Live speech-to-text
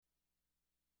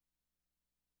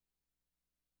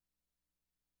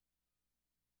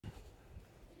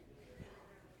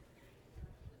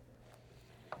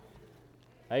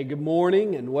Hey, good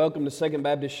morning and welcome to Second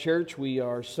Baptist Church. We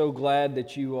are so glad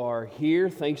that you are here.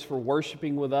 Thanks for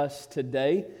worshiping with us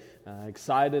today.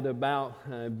 Excited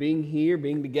about being here,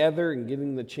 being together, and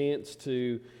getting the chance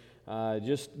to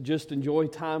just enjoy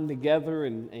time together.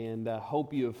 And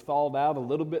hope you have thawed out a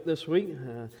little bit this week.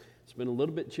 It's been a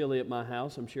little bit chilly at my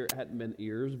house. I'm sure it hadn't been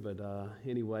yours, but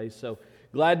anyway. So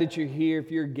glad that you're here.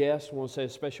 If you're a guest, I want to say a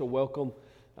special welcome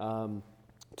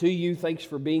to you. Thanks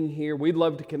for being here. We'd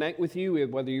love to connect with you,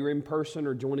 whether you're in person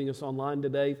or joining us online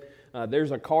today.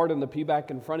 There's a card in the pew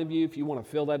back in front of you if you want to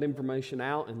fill that information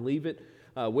out and leave it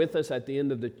with us at the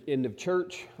end of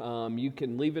church. You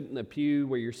can leave it in the pew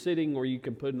where you're sitting, or you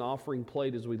can put an offering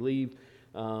plate as we leave,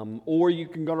 or you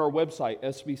can go to our website,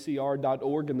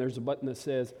 sbcr.org, and there's a button that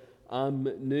says I'm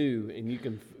new, and you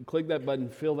can click that button,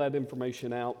 fill that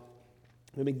information out.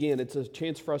 And again, it's a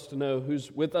chance for us to know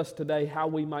who's with us today, how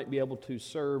we might be able to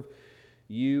serve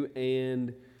you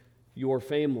and your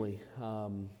family.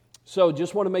 So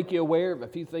just want to make you aware of a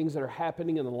few things that are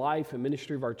happening in the life and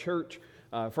ministry of our church.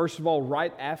 First of all,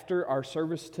 right after our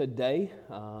service today,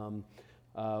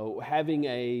 having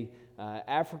a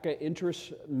Africa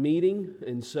interest meeting.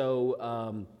 And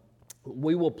so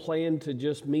we will plan to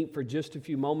just meet for just a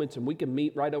few moments, and we can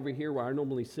meet right over here where I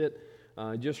normally sit.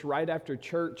 Just right after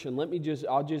church, and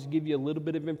I'll just give you a little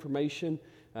bit of information,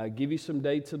 give you some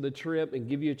dates of the trip, and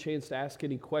give you a chance to ask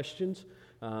any questions.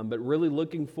 But really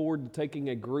looking forward to taking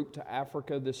a group to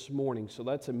Africa this morning. So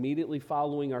that's immediately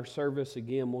following our service.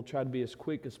 Again, we'll try to be as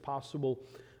quick as possible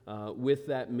with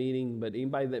that meeting. But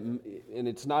anybody and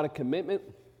it's not a commitment.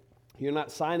 You're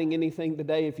not signing anything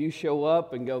today. If you show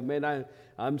up and go, man,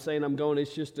 I'm saying I'm going,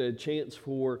 it's just a chance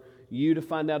for you to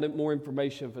find out more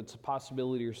information if it's a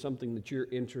possibility or something that you're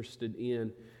interested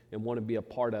in and want to be a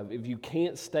part of. If you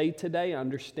can't stay today, I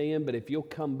understand, but if you'll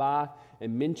come by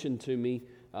and mention to me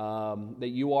that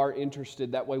you are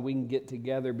interested, that way we can get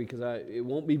together, because it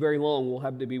won't be very long. We'll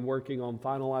have to be working on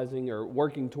finalizing or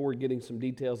working toward getting some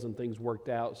details and things worked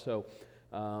out. So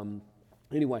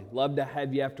anyway, love to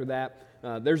have you after that.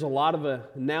 There's a lot of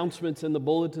announcements in the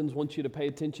bulletins I want you to pay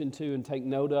attention to and take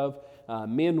note of.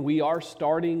 Men, we are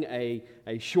starting a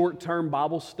short-term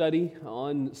Bible study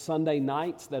on Sunday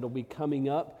nights that'll be coming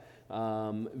up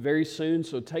very soon.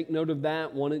 So take note of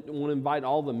that. Want to invite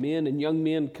all the men and young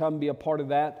men to come be a part of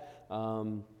that.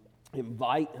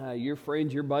 Invite your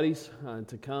friends, your buddies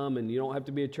to come, and you don't have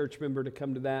to be a church member to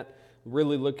come to that.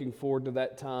 Really looking forward to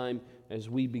that time as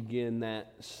we begin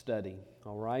that study.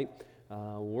 All right?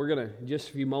 We're going to, just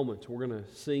a few moments, we're going to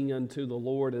sing unto the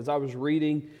Lord. As I was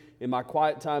reading in my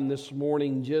quiet time this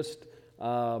morning, just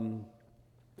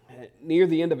near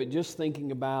the end of it, just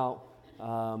thinking about,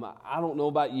 I don't know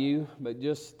about you, but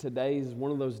just today is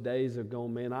one of those days of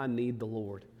going, man, I need the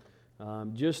Lord.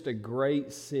 Just a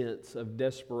great sense of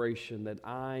desperation that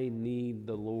I need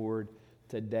the Lord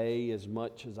today as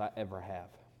much as I ever have.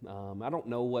 I don't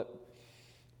know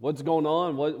what's going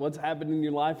on, what's happening in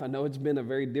your life. I know it's been a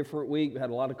very different week. We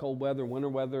had a lot of cold weather, winter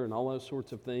weather, and all those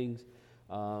sorts of things.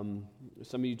 Some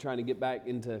of you trying to get back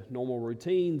into normal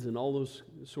routines and all those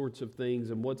sorts of things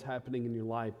and what's happening in your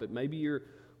life. But maybe you're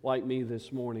like me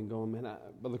this morning going, man,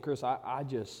 Brother Chris, I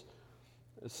just,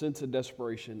 a sense of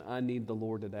desperation. I need the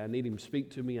Lord today. I need Him to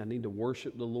speak to me. I need to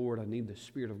worship the Lord. I need the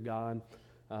Spirit of God.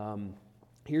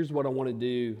 Here's what I want to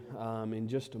do in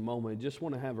just a moment. I just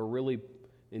want to have a really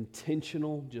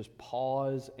intentional, just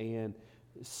pause and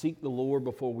seek the Lord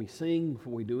before we sing,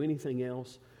 before we do anything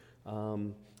else.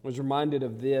 I was reminded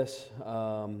of this,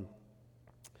 Psalm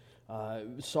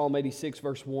 86,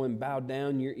 verse 1, bow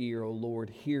down your ear, O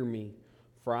Lord, hear me,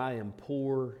 for I am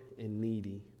poor and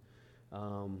needy.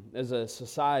 As a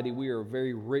society, we are a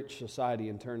very rich society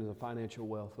in terms of financial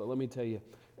wealth, but let me tell you,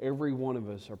 every one of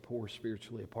us are poor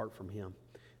spiritually apart from Him,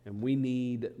 and we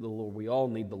need the Lord. We all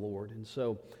need the Lord, and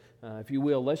so if you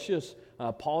will, let's just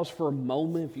pause for a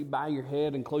moment. If you bow your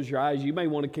head and close your eyes, you may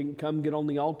want to come get on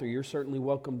the altar. You're certainly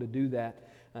welcome to do that.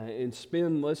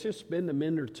 And let's just spend a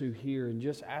minute or two here and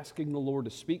just asking the Lord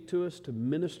to speak to us, to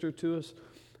minister to us,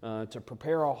 to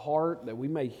prepare our heart that we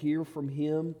may hear from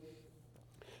Him.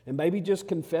 And maybe just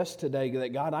confess today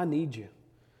that, God, I need You.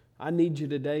 I need You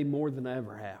today more than I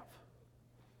ever have.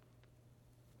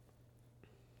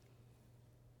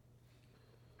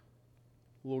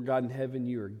 Lord God in heaven,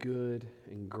 You are good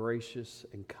and gracious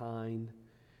and kind.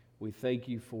 We thank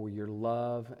You for Your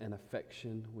love and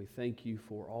affection. We thank You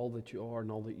for all that You are and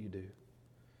all that You do.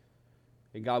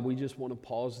 And God, we just want to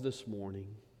pause this morning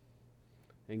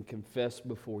and confess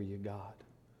before You, God,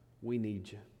 we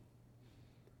need You.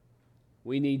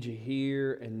 We need You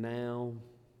here and now.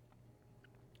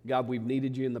 God, we've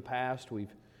needed You in the past.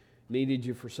 We've needed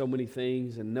you for so many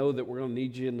things, and know that we're going to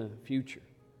need you in the future.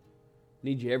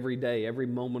 Need you every day, every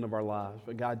moment of our lives.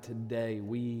 But God, today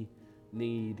we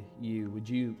need you. Would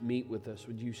you meet with us?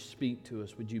 Would you speak to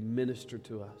us? Would you minister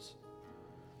to us?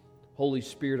 Holy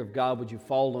Spirit of God, would you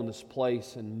fall on this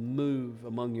place and move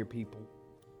among your people?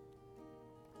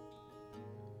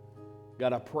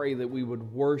 God, I pray that we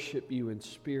would worship you in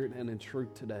spirit and in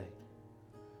truth today.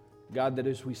 God, that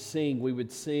as we sing, we would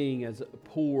sing as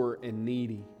poor and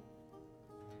needy,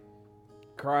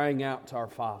 crying out to our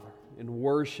Father in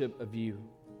worship of you.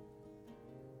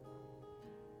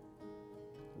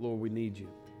 Lord, we need you.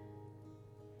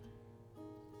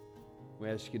 We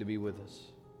ask you to be with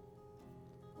us.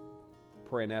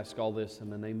 Pray and ask all this in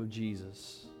the name of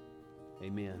Jesus.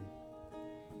 Amen.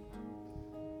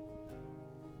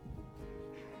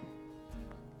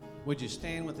 Would you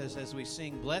stand with us as we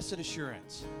sing Blessed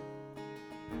Assurance?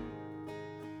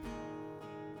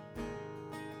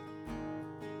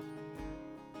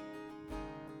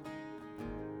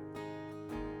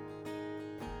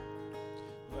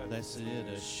 Blessed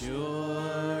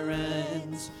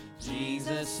assurance,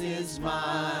 Jesus is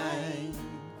mine.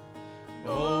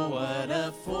 Oh, what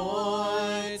a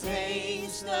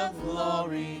foretaste of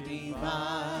glory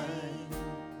divine,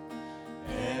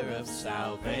 heir of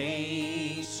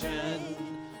salvation,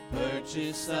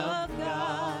 purchase of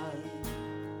God,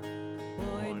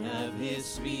 born of His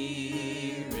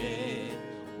Spirit,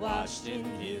 washed in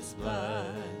His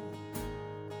blood.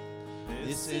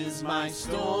 This is my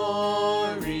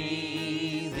story,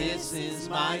 this is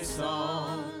my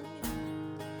song,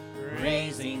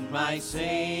 praising my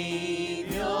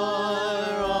Savior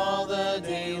all the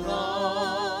day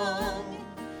long.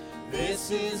 This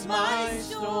is my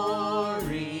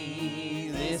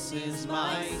story, this is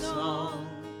my song,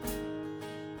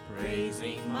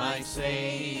 praising my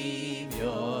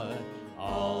Savior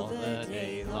all the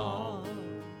day long.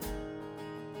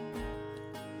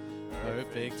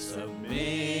 Perfect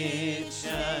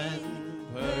submission,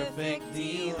 perfect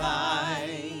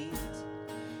delight,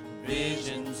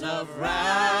 visions of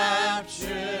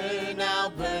rapture now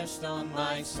burst on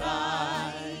my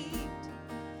sight.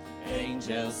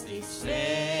 Angels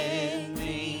descending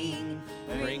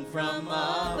bring from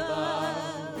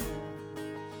above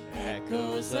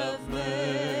echoes of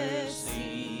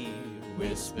mercy,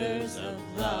 whispers of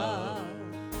love.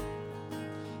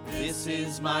 This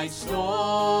is my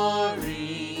story,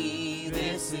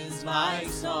 this is my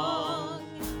song,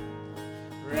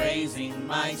 praising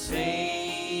my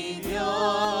Savior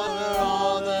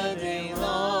all the day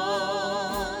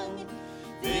long.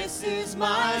 This is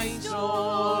my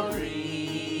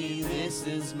story, this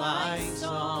is my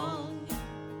song,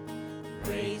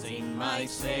 praising my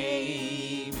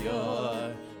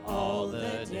Savior all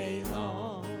the day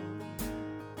long.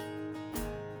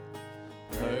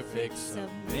 Perfect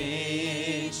submission,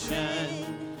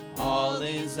 all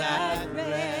is at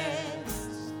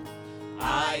rest.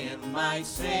 I am my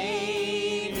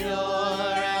Savior,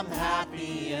 am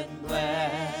happy and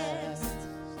blessed,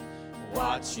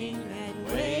 watching and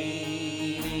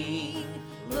waiting,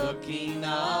 looking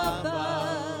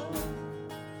above,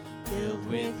 filled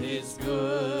with His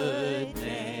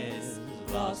goodness,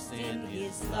 lost in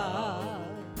His love.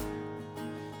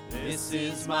 This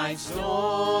is my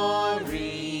story,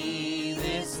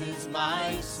 this is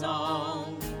my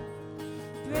song,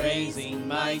 praising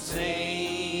my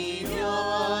Savior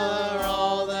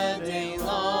all the day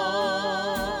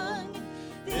long.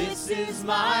 This is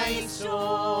my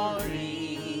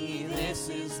story, this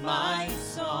is my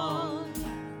song,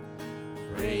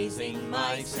 praising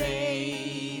my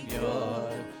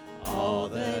Savior all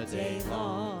the day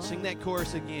long. Sing that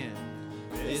chorus again.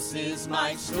 This is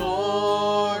my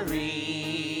story,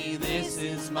 this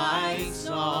is my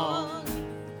song,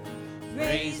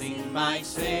 praising my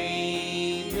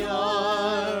Savior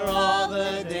all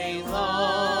the day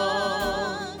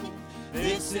long.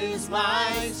 This is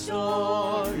my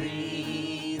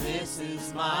story, this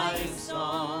is my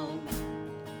song,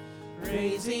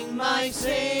 praising my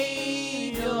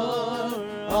Savior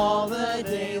all the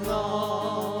day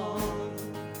long.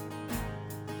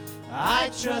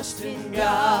 I trust in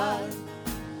God,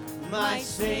 my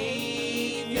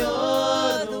Savior,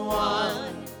 the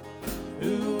one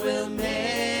who will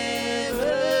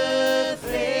never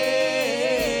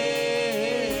fail.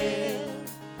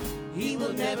 He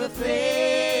will never fail.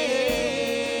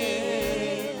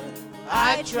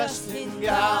 I trust in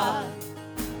God,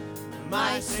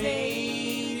 my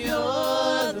Savior,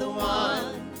 the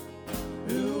one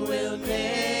who will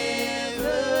never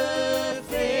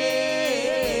fail.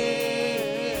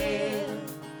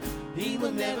 He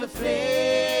will never fail.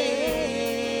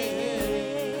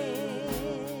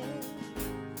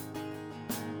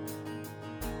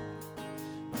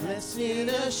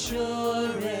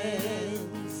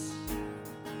 assurance.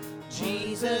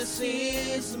 Jesus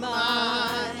is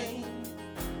mine.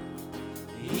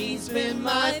 He's been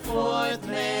my fourth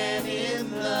man in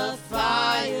the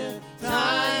fire,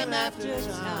 time after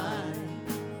time.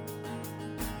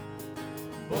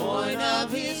 Born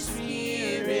of His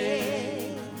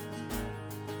Spirit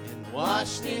and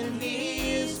washed in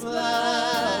His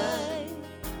blood.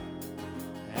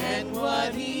 And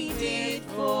what He did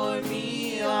for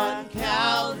me on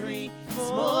Calvary is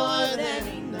more than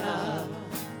enough.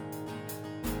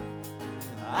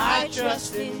 I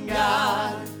trust in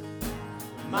God,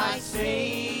 my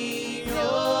Savior,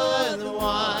 the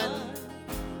one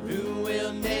who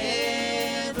will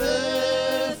never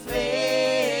fail.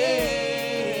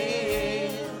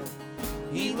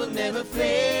 He will never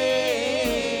fail.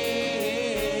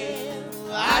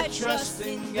 I trust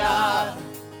in God,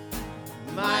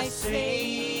 my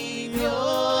Savior,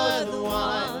 the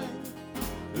one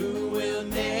who will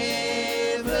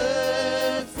never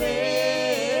fail.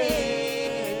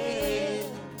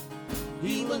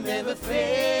 He will never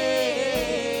fail.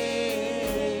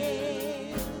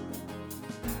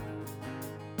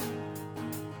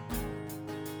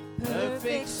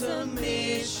 Perfect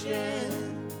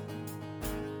submission,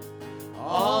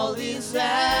 all is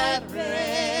at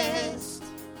rest.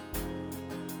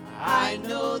 I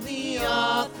know the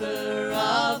author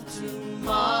of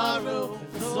tomorrow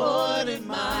has ordered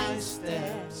my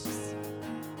steps.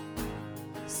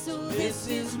 So this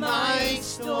is my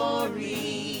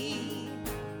story,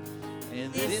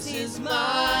 and this is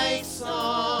my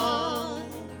song.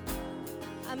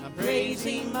 I'm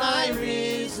praising my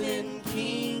risen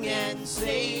King and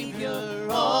Savior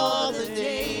all the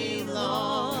day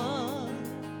long.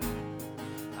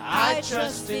 I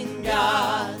trust in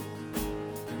God,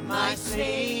 my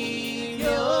Savior,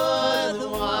 the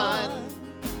one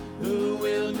who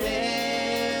will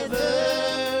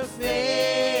never fail.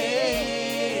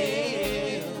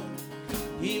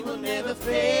 He will never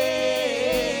fail.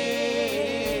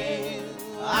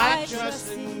 I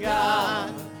trust in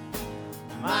God,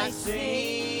 my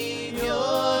Savior,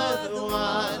 the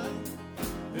one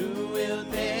who will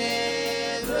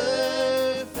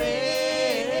never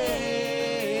fail.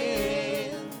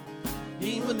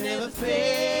 He will never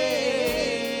fail.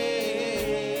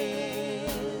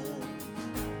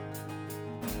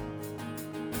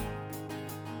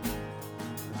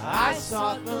 I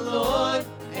sought the Lord,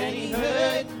 and He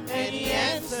heard, and He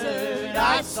answered.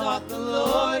 I sought the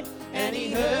Lord, and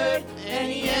He heard,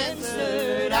 and He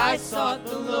answered. I sought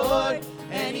the Lord,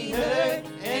 and He heard,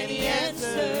 and He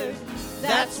answered.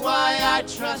 That's why I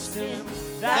trust Him.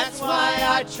 That's why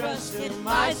I trust Him.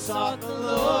 I sought the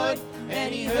Lord,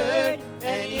 and He heard,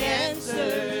 and He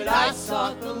answered. I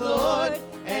sought the Lord,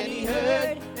 and He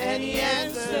heard, and He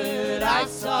answered. I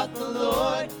sought the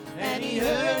Lord, and He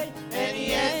heard, and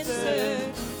He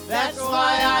answered. That's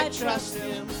why I trust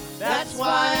Him. That's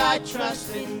why I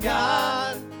trust in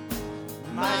God,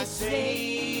 my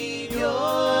Savior,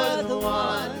 the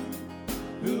one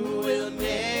who will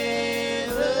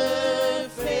never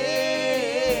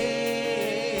fail.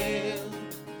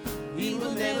 He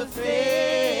will never fail.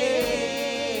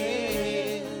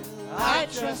 I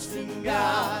trust in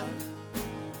God,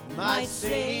 my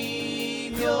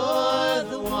Savior,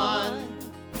 the one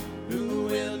who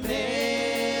will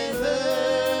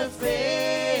never fail.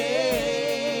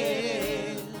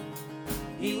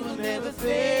 He will never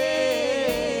fail.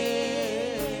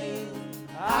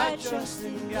 I trust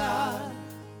in God,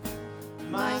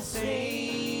 my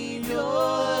Savior,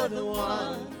 the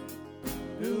one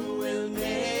who will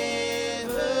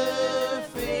never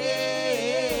fail.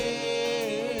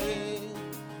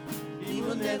 He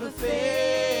will never fail.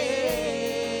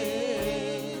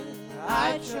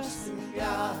 I trust in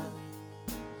God,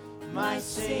 my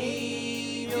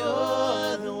Savior,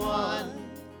 the one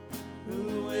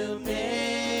who will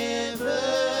never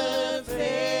fail.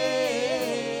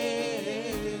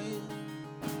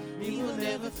 He will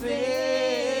never fail.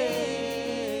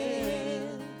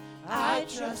 I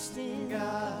trust in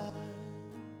God.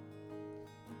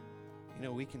 You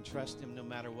know, we can trust Him no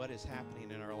matter what is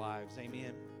happening in our lives.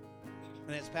 Amen.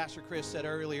 And as Pastor Chris said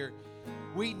earlier,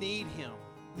 we need Him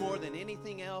more than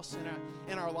anything else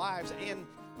in our lives. And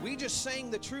we just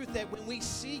sang the truth that when we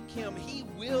seek Him, He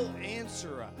will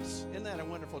answer us. Isn't that a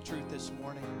wonderful truth this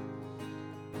morning?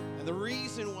 And the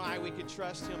reason why we can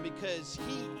trust Him, because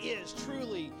He is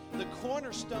truly the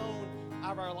cornerstone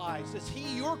of our lives. Is He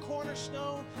your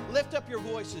cornerstone? Lift up your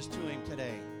voices to Him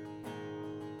today.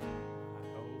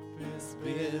 Hope is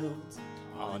built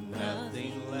on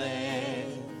nothing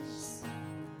less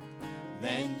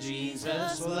than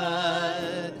Jesus'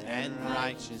 blood and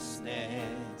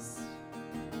righteousness.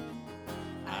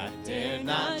 dare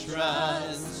not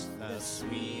trust the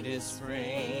sweetest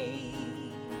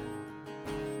frame,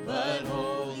 but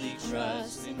wholly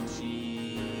trust in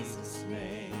Jesus'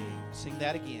 name. Sing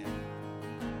that again.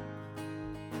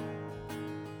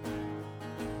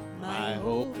 My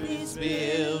hope is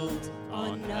built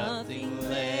on nothing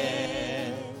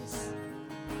less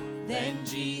than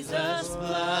Jesus'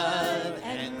 blood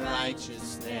and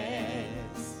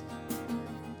righteousness.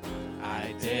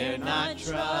 I dare not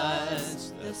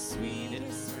trust the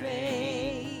sweetest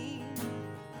frame,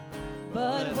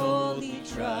 but wholly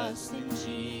trust in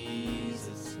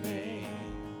Jesus' name.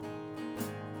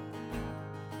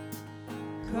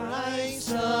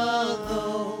 Christ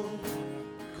alone,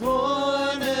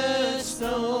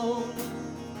 cornerstone,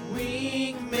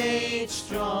 weak made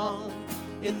strong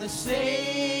in the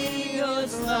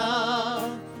Savior's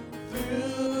love.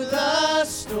 Through the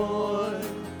storm,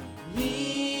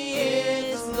 He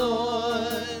is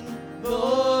Lord,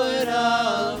 Lord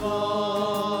of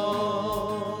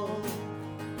all.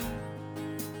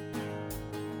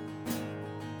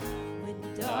 When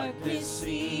darkness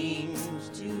seems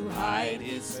to hide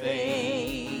His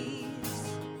face,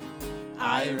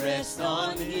 I rest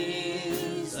on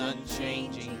His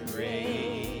unchanging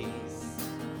grace.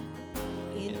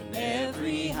 In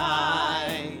every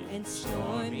high and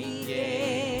stormy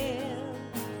gale,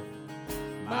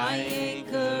 my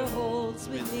anchor holds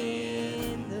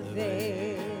within the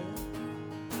veil.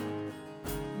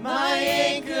 My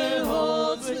anchor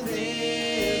holds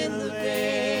within the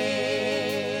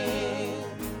veil.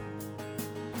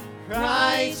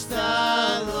 Christ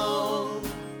alone,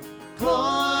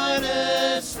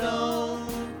 cornerstone,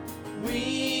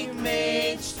 weak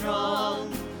made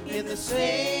strong in the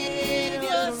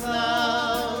Savior's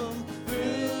love.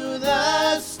 Through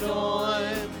the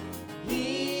storm,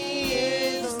 He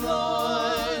is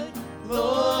Lord,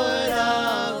 Lord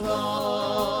of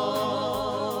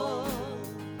all.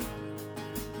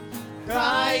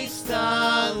 Christ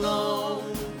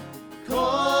alone,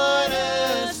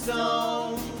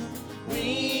 cornerstone,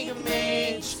 weak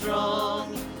made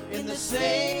strong in the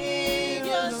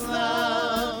Savior's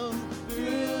love.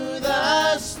 Through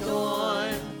the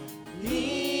storm,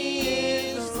 He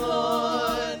is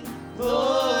Lord,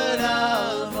 Lord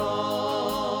of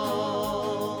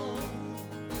all.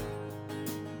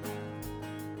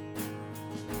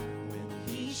 When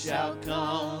He shall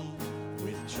come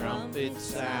with trumpet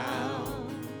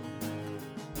sound,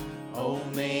 oh,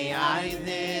 may I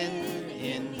then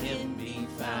in Him be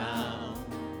found,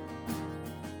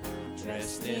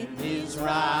 dressed in His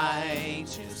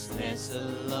righteousness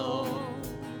alone,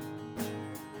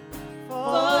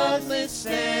 faultless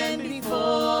stand before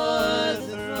the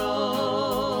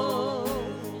throne.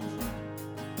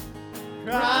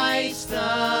 Christ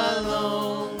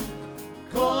alone,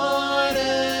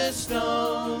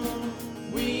 cornerstone,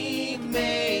 weak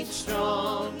made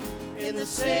strong in the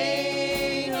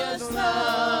Savior's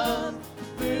love.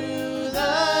 Through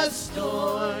the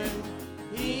storm,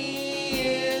 He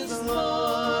is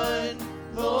Lord,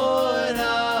 Lord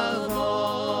of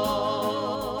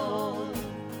all.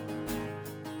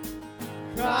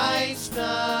 Christ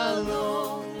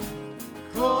alone,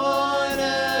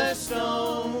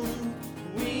 cornerstone,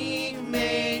 weak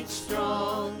made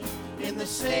strong in the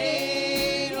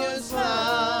Savior's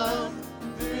love.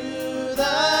 Through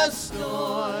the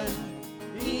storm,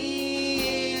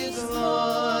 He is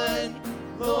Lord,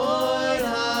 Lord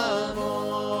of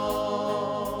all.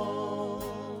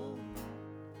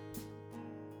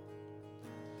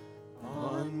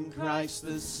 On Christ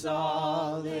the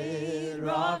solid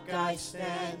rock I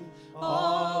stand,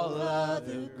 all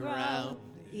other ground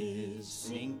is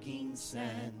sinking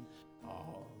sand.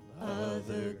 All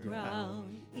other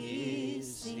ground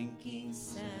is sinking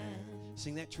sand.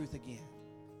 Sing that truth again.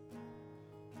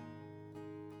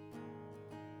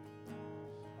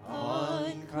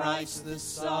 On Christ the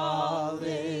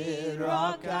solid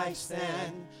rock I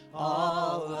stand,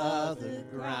 all other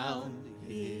ground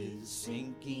is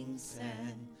sinking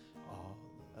sand. All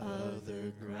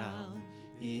other ground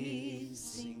is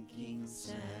sinking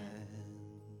sand.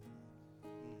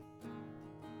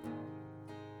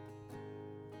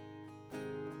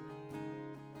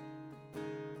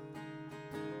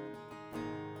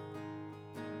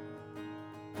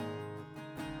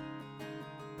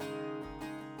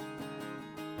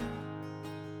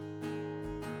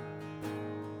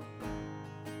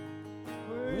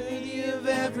 Worthy of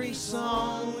every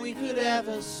song we could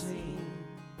ever sing,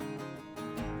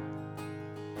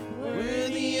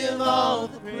 worthy of all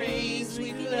the praise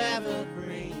we could ever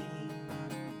bring,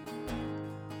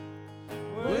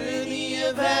 worthy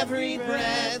of every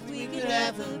breath we could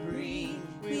ever breathe.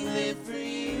 We live for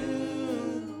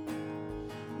you,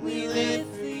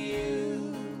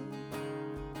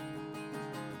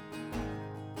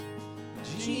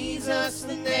 Jesus,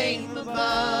 the name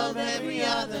above every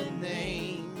other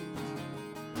name.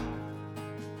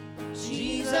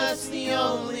 Jesus, the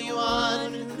only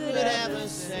one who could ever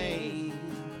save.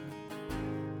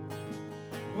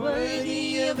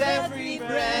 Worthy of every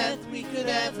breath we could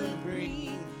ever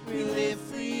breathe. We live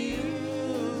for you.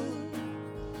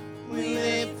 We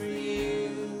live for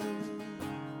you.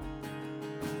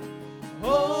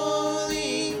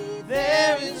 Holy,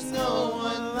 there is no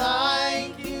one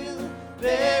like you.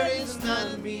 There is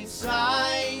none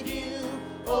beside you.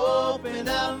 Open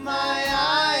up my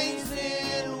eyes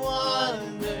in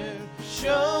wonder.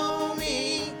 Show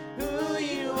me who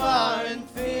you are and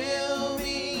fill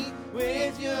me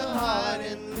with your heart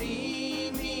and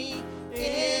lead me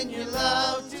in your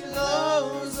love to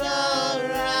those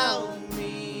around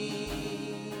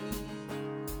me.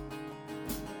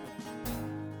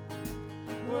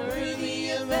 Worthy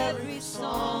of every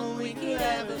song we could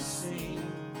ever sing.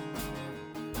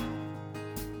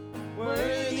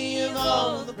 Worthy of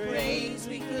all the praise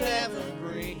we could ever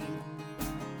bring.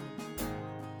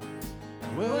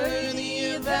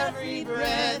 Worthy of every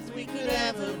breath we could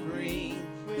ever breathe.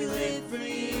 We live for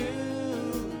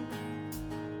you.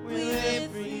 We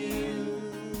live for you.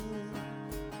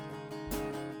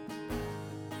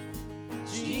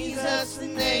 Jesus, the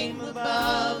name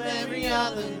above every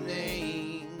other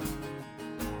name.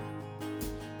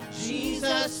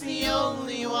 Jesus, the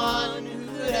only one who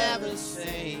could ever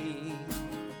save.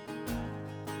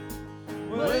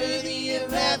 Worthy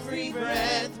of every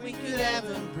breath we could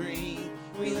ever breathe.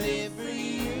 We live for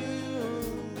you.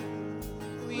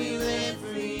 We live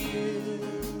for you.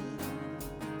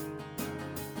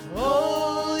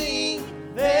 Holy,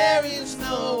 there is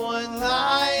no one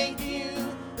like you.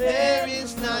 There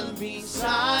is none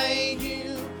beside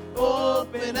you.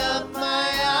 Open up my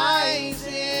eyes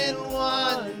in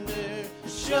wonder.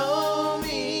 Show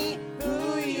me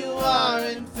who you are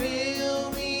and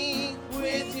fill me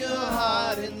with your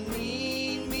heart and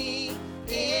lead me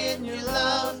in your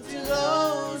love to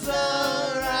those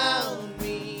around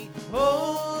me.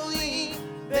 Holy,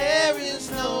 there is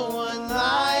no one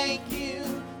like you.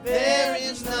 There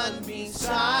is none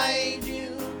beside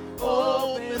you.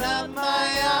 Open up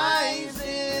my eyes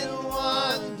in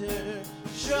wonder.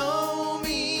 Show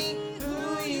me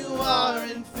who you are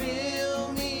and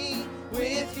fill me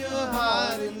with your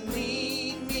heart and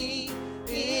lead me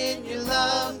in your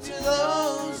love to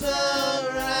those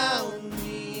around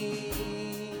me.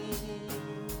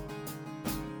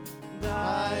 And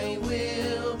I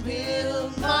will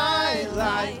build my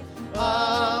life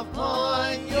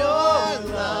upon your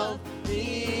love.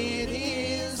 It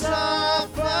is a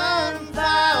firm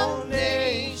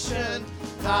foundation.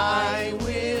 I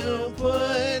will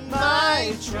put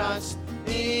my trust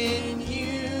in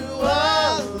you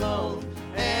alone,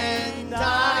 and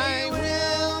I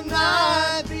will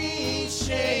not be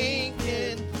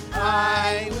shaken.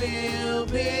 I will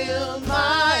build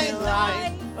my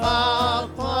life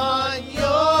upon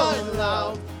your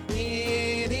love.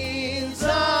 It is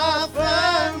a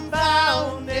firm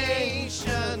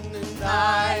foundation, and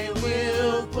I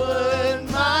will put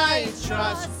my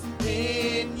trust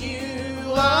in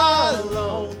you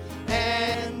alone,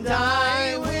 and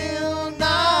I will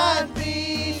not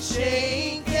be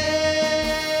shaken.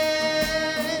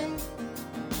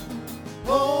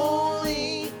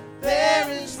 Holy, there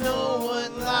is no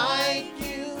one like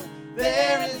you.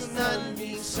 There is none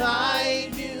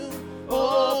beside you.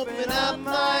 Open up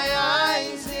my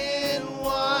eyes in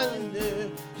wonder.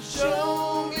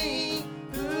 Show me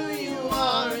who you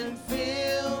are and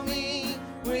fill me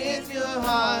with your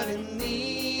heart and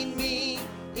lead me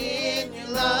in your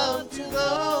love to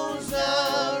those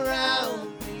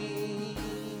around me.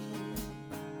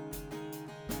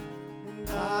 And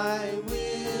I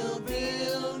will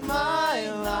build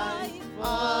my life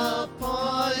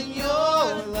upon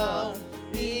your love.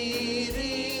 It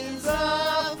is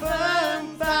a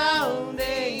firm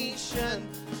foundation.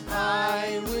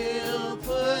 I will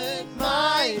put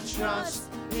my trust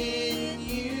in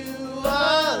you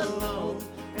alone,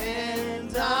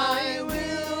 and I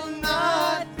will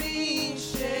not be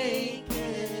shaken.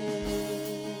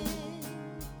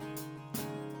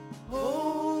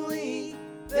 Holy,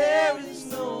 there is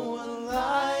no one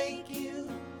like you.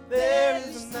 There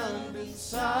is none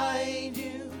beside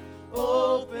you.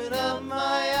 Open up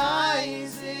my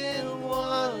eyes in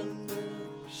wonder.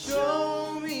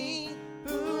 Show me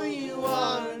who you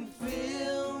are and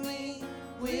fill me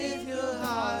with your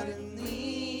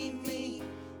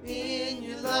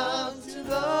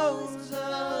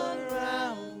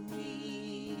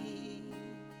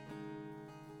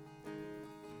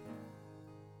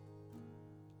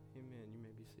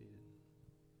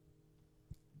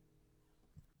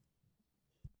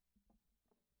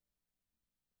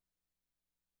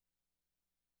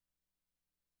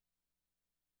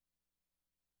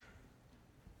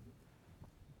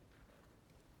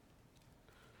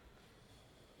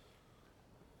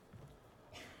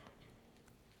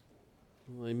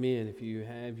Well, amen. If you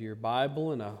have your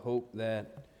Bible, and I hope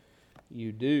that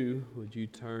you do, would you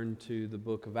turn to the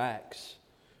book of Acts?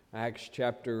 Acts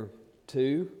chapter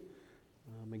 2.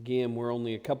 Again, we're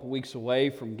only a couple weeks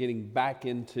away from getting back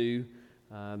into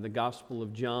the Gospel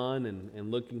of John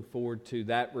and looking forward to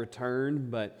that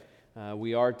return, but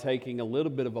we are taking a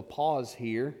little bit of a pause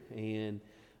here and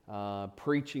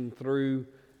preaching through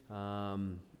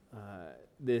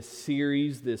this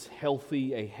series,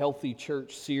 a healthy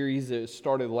church series that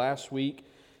started last week.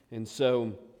 And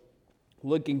so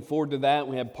looking forward to that.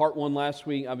 We had part 1 last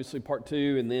week, obviously part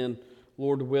 2, and then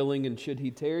Lord willing, and should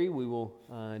He tarry, we will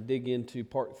dig into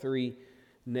part 3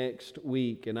 next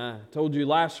week. And I told you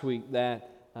last week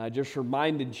that I just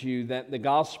reminded you that the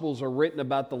Gospels are written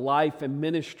about the life and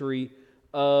ministry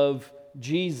of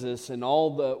Jesus and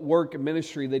all the work and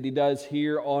ministry that He does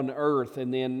here on earth.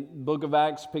 And then the book of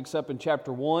Acts picks up in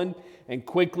chapter 1, and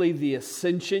quickly the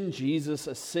ascension. Jesus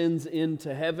ascends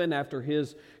into heaven after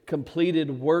His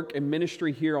completed work and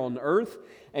ministry here on earth.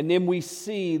 And then we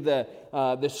see the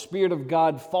Spirit of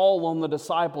God fall on the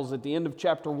disciples at the end of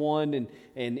chapter 1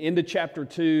 and into chapter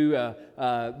 2.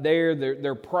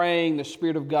 They're praying, the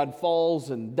Spirit of God falls,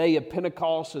 and day of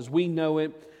Pentecost as we know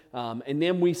it. And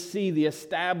then we see the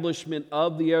establishment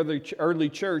of the early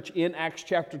church in Acts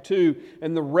chapter 2.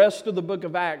 And the rest of the book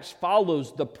of Acts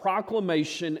follows the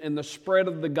proclamation and the spread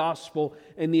of the gospel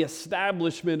and the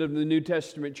establishment of the New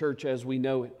Testament church as we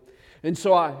know it. And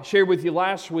so I shared with you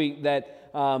last week that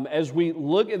as we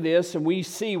look at this and we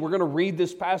see, we're going to read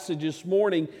this passage this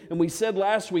morning, and we said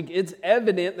last week, it's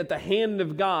evident that the hand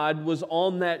of God was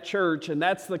on that church, and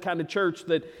that's the kind of church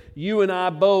that you and I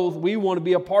both, we want to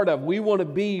be a part of. We want to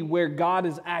be where God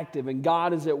is active and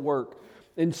God is at work.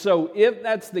 And so if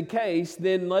that's the case,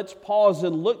 then let's pause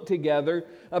and look together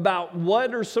about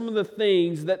what are some of the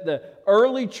things that the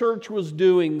early church was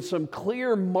doing, some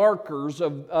clear markers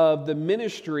of the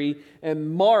ministry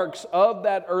and marks of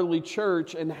that early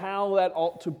church, and how that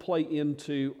ought to play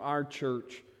into our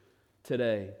church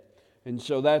today. And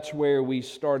so that's where we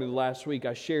started last week.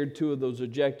 I shared 2 of those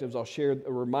objectives. I'll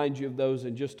remind you of those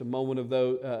in just a moment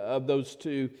of those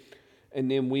 2, and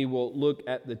then we will look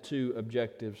at the 2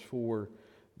 objectives for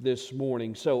this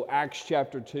morning. So Acts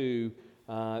chapter 2,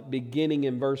 beginning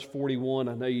in verse 41.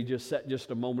 I know you just said just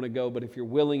a moment ago, but if you're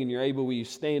willing and you're able, will you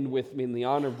stand with me in the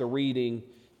honor of the reading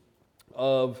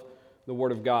of the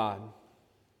Word of God?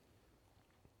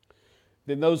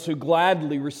 Then those who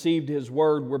gladly received His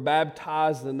word were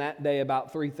baptized, and that day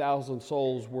about 3,000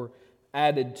 souls were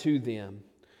added to them.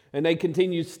 And they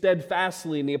continued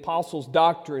steadfastly in the apostles'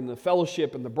 doctrine, the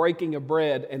fellowship, and the breaking of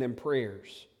bread, and in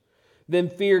prayers. Then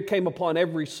fear came upon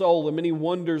every soul, and many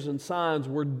wonders and signs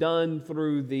were done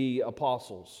through the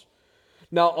apostles.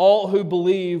 Now all who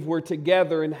believed were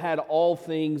together and had all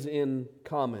things in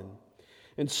common,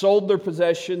 and sold their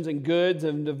possessions and goods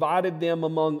and divided them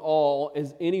among all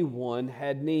as anyone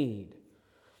had need.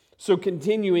 So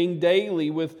continuing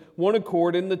daily with one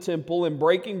accord in the temple and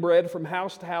breaking bread from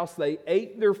house to house, they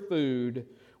ate their food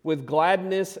with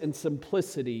gladness and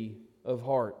simplicity of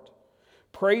heart,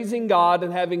 praising God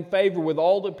and having favor with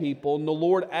all the people. And the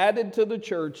Lord added to the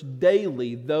church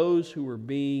daily those who were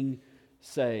being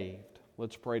saved.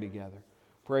 Let's pray together.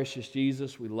 Precious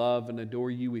Jesus, we love and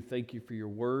adore You. We thank You for Your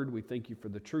word. We thank You for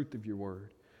the truth of Your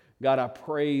word. God, I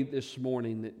pray this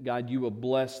morning that, God, You will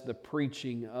bless the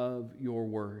preaching of Your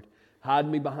word. Hide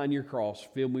me behind Your cross.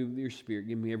 Fill me with Your Spirit.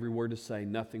 Give me every word to say,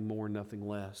 nothing more, nothing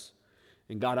less.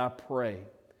 And God, I pray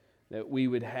that we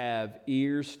would have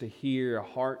ears to hear, a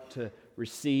heart to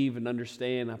receive and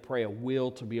understand. I pray a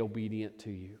will to be obedient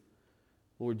to You.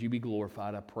 Lord, You be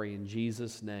glorified. I pray in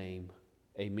Jesus' name.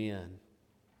 Amen.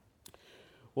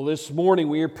 Well, this morning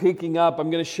we are picking up. I'm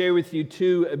going to share with you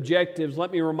 2 objectives.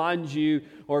 Let me remind you,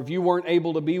 or if you weren't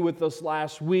able to be with us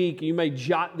last week, you may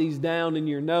jot these down in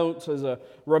your notes as a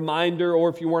reminder, or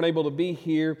if you weren't able to be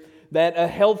here, that a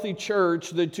healthy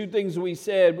church, the 2 things we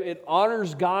said, it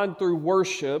honors God through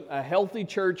worship. A healthy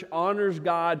church honors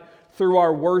God through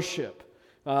our worship.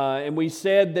 And we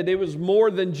said that it was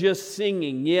more than just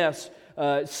singing. Yes,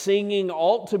 singing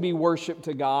ought to be worship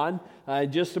to God.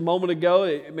 Just a moment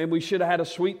ago, we should have had a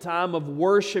sweet time of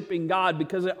worshiping God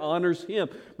because it honors Him.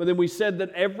 But then we said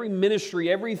that every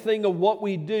ministry, everything of what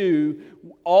we do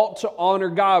ought to honor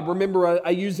God. Remember, I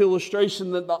used the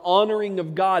illustration that the honoring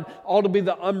of God ought to be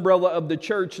the umbrella of the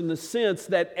church, in the sense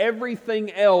that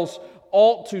everything else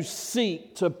ought to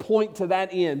seek to point to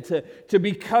that end, to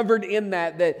be covered in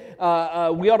that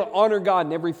we ought to honor God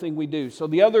in everything we do. So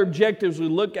the other objectives we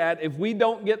look at, if we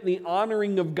don't get the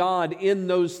honoring of God in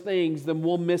those things, then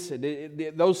we'll miss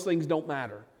it. Those things don't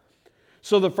matter.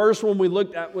 So the first one we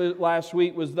looked at last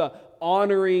week was the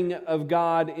honoring of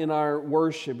God in our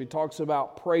worship. He talks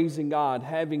about praising God,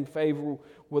 having favor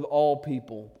with all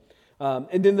people.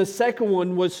 And then the second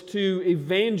one was to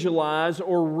evangelize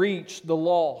or reach the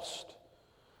lost.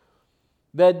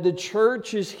 That the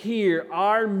church is here.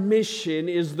 Our mission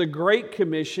is the Great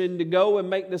Commission to go and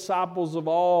make disciples of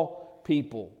all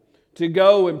people. To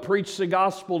go and preach the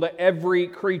gospel to every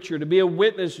creature. To be a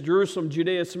witness to Jerusalem,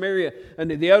 Judea, Samaria, and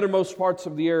to the uttermost parts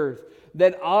of the earth.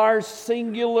 That our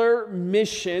singular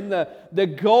mission, the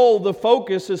goal, the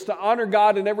focus is to honor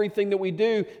God in everything that we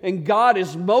do. And God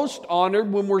is most honored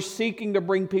when we're seeking to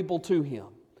bring people to Him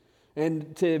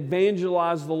and to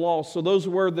evangelize the lost. So those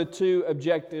were the two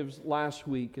objectives last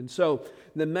week. And so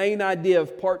the main idea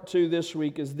of part 2 this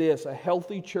week is this: a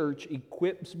healthy church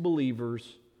equips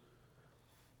believers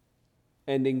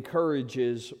and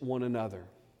encourages one another.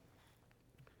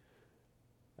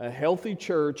 A healthy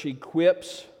church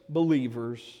equips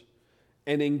believers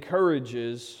and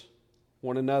encourages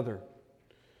one another.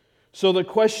 So the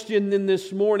question then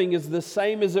this morning is the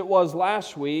same as it was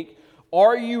last week.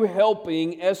 Are you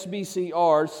helping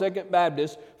SBCR, Second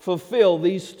Baptist, fulfill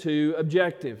these two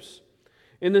objectives?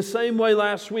 In the same way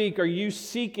last week, are you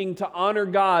seeking to honor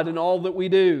God in all that we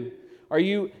do? Are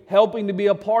you helping to be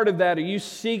a part of that? Are you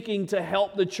seeking to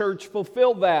help the church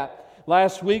fulfill that?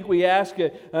 Last week we asked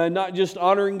not just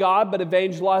honoring God, but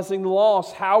evangelizing the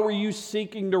lost. How are you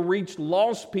seeking to reach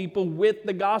lost people with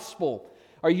the gospel?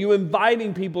 Are you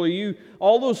inviting people? Are you,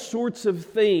 all those sorts of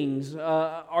things,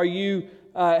 are you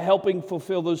helping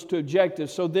fulfill those two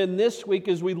objectives? So then this week,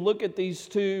 as we look at these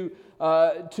two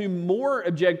more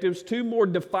objectives, two more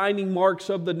defining marks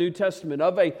of the New Testament,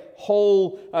 of a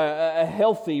whole, a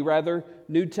healthy, rather,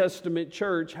 New Testament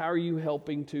church, how are you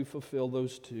helping to fulfill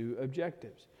those two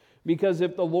objectives? Because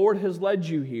if the Lord has led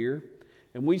you here,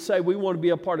 and we say we want to be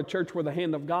a part of church where the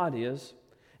hand of God is,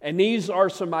 and these are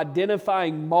some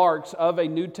identifying marks of a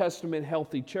New Testament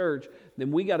healthy church,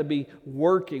 then we got to be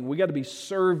working, we got to be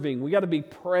serving, we got to be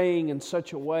praying in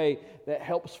such a way that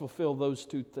helps fulfill those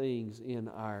two things in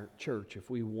our church if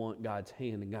we want God's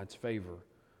hand and God's favor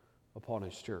upon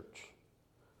His church.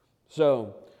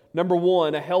 So, number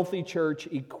one, a healthy church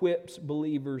equips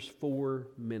believers for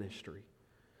ministry.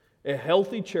 A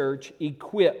healthy church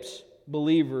equips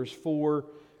believers for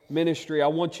ministry. I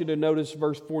want you to notice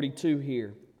verse 42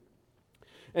 here.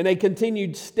 And they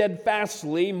continued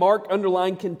steadfastly. Mark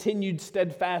underlined continued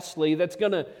steadfastly. That's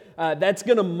going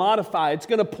to modify. It's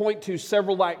going to point to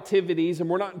several activities, and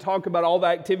we're not going to talk about all the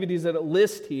activities that it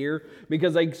lists here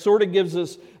because they sort of gives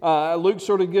us Luke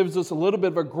sort of gives us a little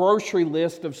bit of a grocery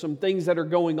list of some things that are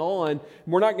going on.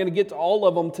 We're not going to get to all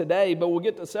of them today, but we'll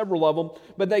get to several of them.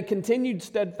 But they continued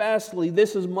steadfastly.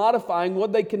 This is modifying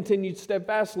what they continued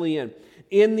steadfastly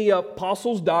in the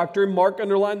apostles' doctrine. Mark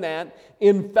underlined that.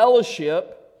 In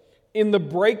fellowship, in the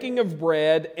breaking of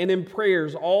bread, and in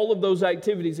prayers. All of those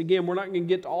activities. Again, we're not going to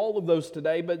get to all of those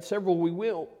today, but several we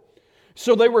will.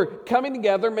 So they were coming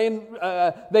together,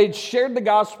 they'd shared the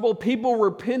gospel, people were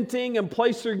repenting and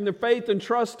placing their faith and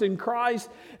trust in Christ,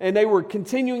 and they were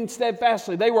continuing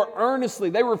steadfastly. They were earnestly,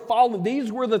 they were following.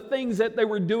 These were the things that they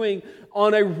were doing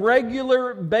on a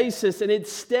regular basis, and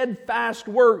it's steadfast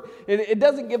work. And it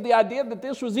doesn't give the idea that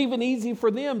this was even easy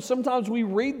for them. Sometimes we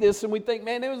read this and we think,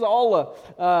 man, it was all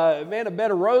a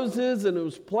bed of roses, and it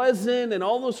was pleasant, and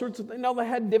all those sorts of things. No, they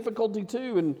had difficulty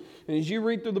too, and as you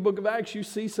read through the book of Acts, you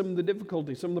see some of the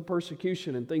difficulty, some of the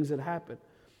persecution and things that happened.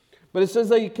 But it says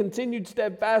they continued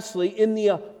steadfastly in the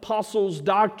apostles'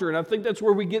 doctrine. I think that's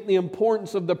where we get the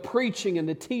importance of the preaching and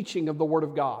the teaching of the Word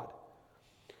of God.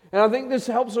 And I think this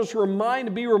helps us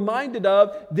be reminded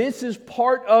of this is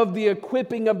part of the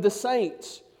equipping of the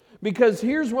saints. Because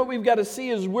here's what we've got to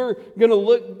see as we're going to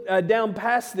look down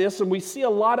past this, and we see a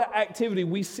lot of activity,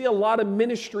 we see a lot of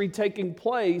ministry taking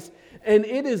place, and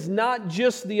it is not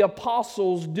just the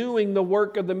apostles doing the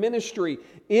work of the ministry.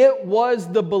 It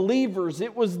was the believers,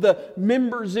 it was the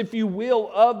members, if you will,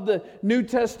 of the New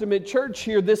Testament church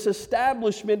here, this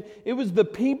establishment. It was the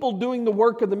people doing the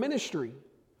work of the ministry.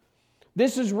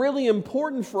 This is really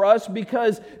important for us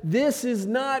because this is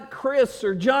not Chris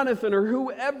or Jonathan or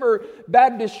whoever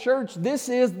Baptist church. This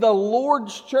is the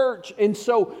Lord's church. And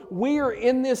so we are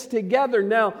in this together.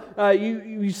 Now,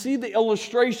 you see the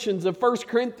illustrations of 1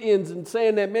 Corinthians and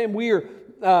saying that, man, we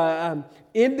are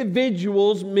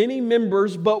individuals, many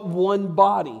members, but one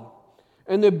body.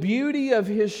 And the beauty of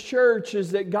His church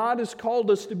is that God has called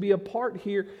us to be a part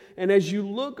here. And as you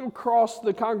look across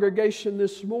the congregation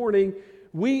this morning,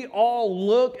 we all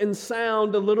look and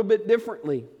sound a little bit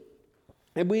differently.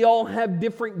 And we all have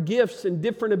different gifts and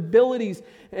different abilities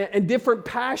and different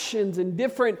passions and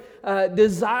different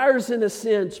desires in a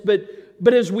sense. But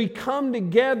But as we come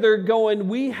together going,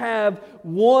 we have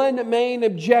one main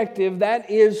objective,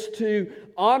 that is to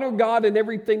honor God in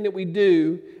everything that we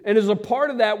do. And as a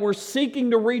part of that, we're seeking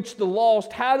to reach the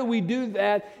lost. How do we do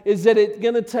that? Is that it's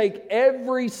going to take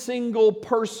every single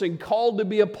person called to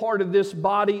be a part of this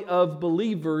body of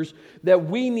believers, that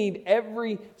we need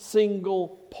every single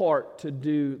part to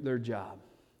do their job,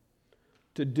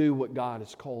 to do what God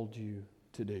has called you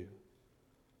to do.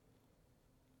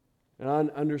 And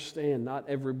I understand not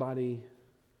everybody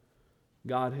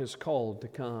God has called to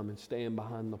come and stand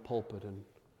behind the pulpit and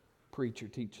preach or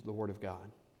teach the Word of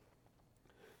God.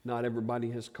 Not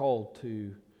everybody has called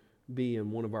to be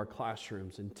in one of our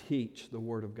classrooms and teach the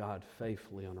Word of God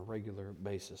faithfully on a regular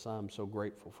basis. I'm so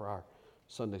grateful for our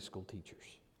Sunday school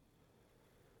teachers.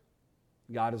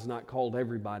 God has not called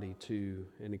everybody to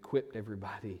and equipped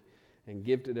everybody and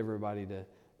gifted everybody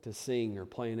to sing or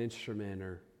play an instrument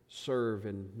or serve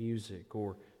in music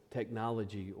or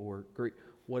technology or Greek,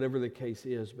 whatever the case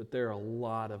is, but there are a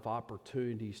lot of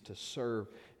opportunities to serve.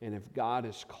 And if God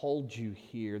has called you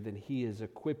here, then He has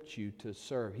equipped you to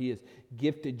serve. He has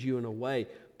gifted you in a way.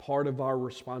 Part of our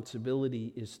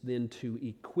responsibility is then to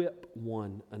equip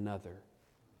one another.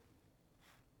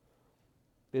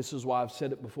 This is why I've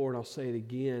said it before and I'll say it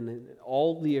again.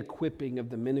 All the equipping of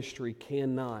the ministry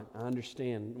cannot, I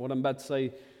understand what I'm about to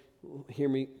say, hear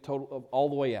me all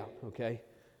the way out, okay?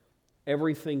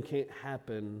 Everything can't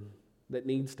happen that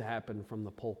needs to happen from the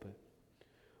pulpit.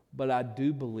 But I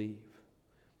do believe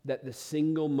that the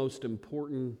single most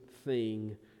important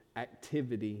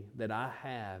activity that I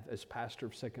have as pastor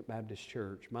of Second Baptist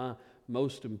Church, my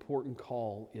most important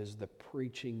call is the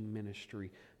preaching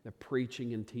ministry, the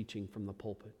preaching and teaching from the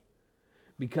pulpit.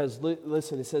 Because,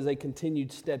 listen, it says they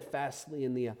continued steadfastly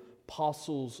in the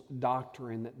apostles'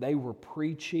 doctrine, that they were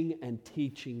preaching and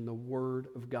teaching the Word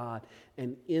of God.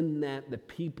 And in that, the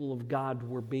people of God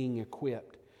were being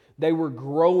equipped. They were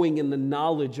growing in the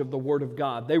knowledge of the Word of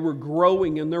God. They were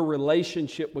growing in their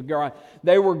relationship with God.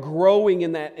 They were growing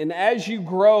in that. And as you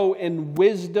grow in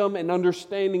wisdom and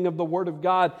understanding of the Word of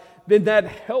God, then that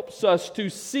helps us to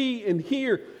see and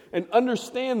hear and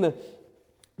understand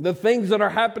the things that are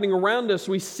happening around us.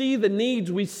 We see the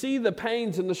needs, we see the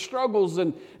pains and the struggles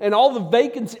and all the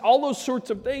vacancy, all those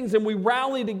sorts of things, and we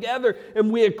rally together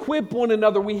and we equip one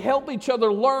another. We help each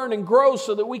other learn and grow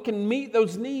so that we can meet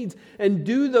those needs and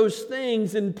do those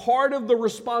things. And part of the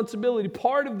responsibility,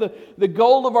 part of the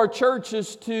goal of our church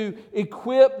is to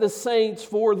equip the saints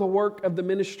for the work of the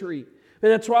ministry.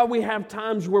 And that's why we have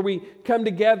times where we come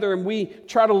together and we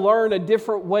try to learn a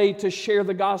different way to share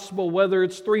the gospel, whether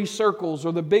it's 3 circles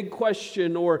or the big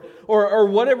question or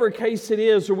whatever case it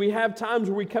is. Or we have times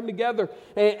where we come together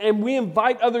and we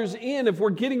invite others in if we're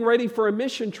getting ready for a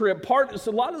mission trip. A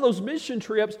lot of those mission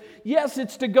trips, yes,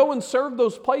 it's to go and serve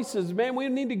those places. Man, we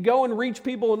need to go and reach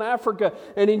people in Africa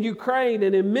and in Ukraine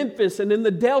and in Memphis and in the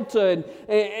Delta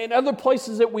and other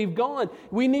places that we've gone.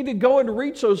 We need to go and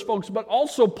reach those folks. But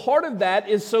also part of that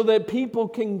is so that people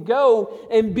can go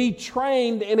and be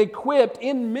trained and equipped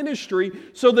in ministry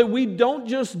so that we don't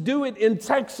just do it in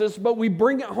Texas, but we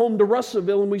bring it home to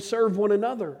Russellville and we serve one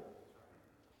another.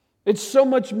 It's so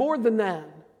much more than that.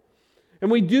 And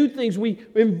we do things, we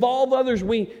involve others.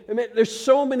 There's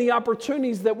so many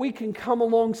opportunities that we can come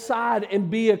alongside and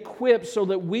be equipped so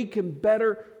that we can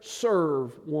better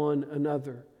serve one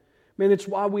another. Man, it's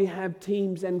why we have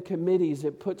teams and committees.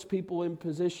 It puts people in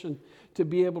position to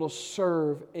be able to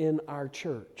serve in our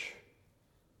church.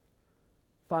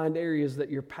 Find areas that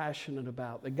you're passionate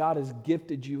about, that God has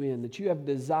gifted you in, that you have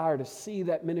desire to see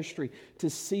that ministry, to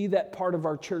see that part of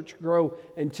our church grow,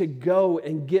 and to go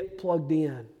and get plugged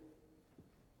in.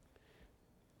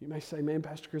 You may say, man,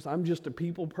 Pastor Chris, I'm just a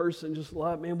people person, just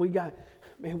love, man,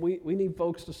 we need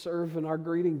folks to serve in our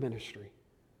greeting ministry.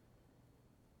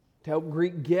 To help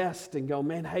greet guests and go,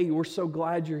 man, hey, we're so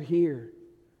glad you're here.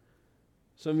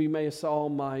 Some of you may have saw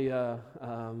my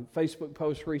Facebook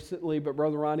post recently, but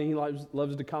Brother Ronnie, he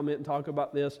loves to comment and talk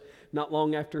about this. Not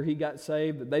long after he got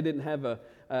saved, that they didn't have a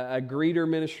greeter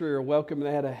ministry or welcome.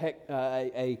 They had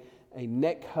a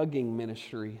neck hugging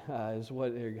ministry. Is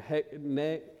what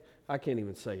neck? I can't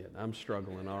even say it. I'm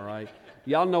struggling. All right,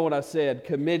 y'all know what I said.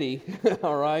 Committee.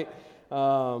 All right,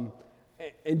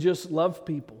 and just love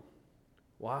people.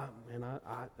 Why, man?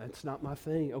 That's not my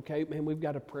thing. Okay, man, we've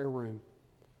got a prayer room.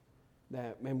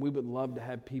 That, man, we would love to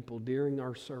have people during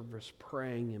our service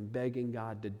praying and begging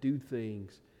God to do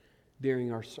things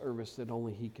during our service that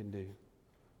only He can do.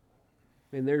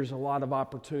 And there's a lot of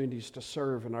opportunities to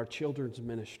serve in our children's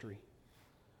ministry.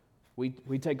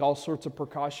 We take all sorts of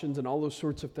precautions and all those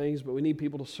sorts of things, but we need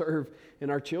people to serve in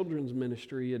our children's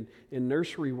ministry and in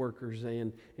nursery workers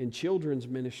and in children's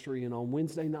ministry and on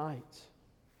Wednesday nights.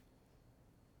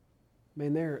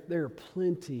 Man, there are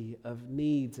plenty of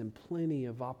needs and plenty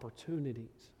of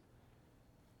opportunities.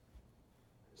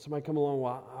 Somebody come along,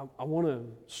 well, I want to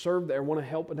serve there, I want to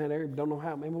help in that area, but don't know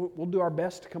how. Man, we'll do our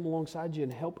best to come alongside you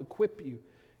and help equip you,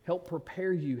 help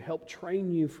prepare you, help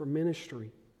train you for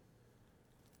ministry.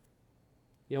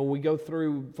 You know, we go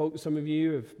through, folks, some of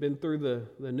you have been through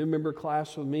the new member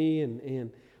class with me,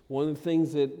 and one of the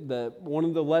things one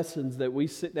of the lessons that we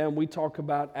sit down, we talk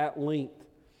about at length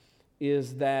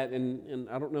is that, and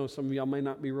I don't know, some of y'all may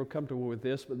not be real comfortable with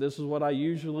this, but this is what I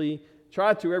usually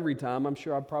try to every time. I'm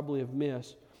sure I probably have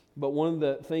missed. But one of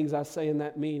the things I say in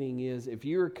that meeting is, if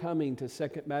you're coming to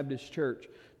Second Baptist Church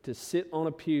to sit on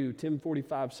a pew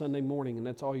 10:45 Sunday morning and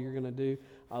that's all you're going to do,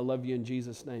 I love you in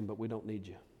Jesus' name, but we don't need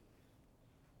you.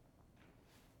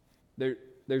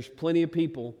 There's plenty of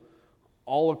people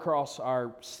all across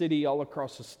our city, all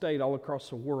across the state, all across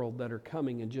the world that are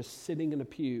coming and just sitting in a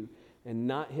pew and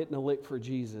not hitting a lick for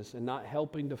Jesus and not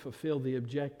helping to fulfill the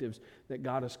objectives that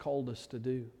God has called us to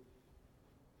do.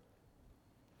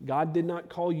 God did not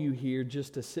call you here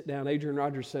just to sit down. Adrian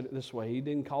Rogers said it this way. He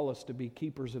didn't call us to be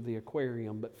keepers of the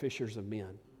aquarium, but fishers of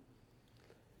men.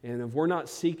 And if we're not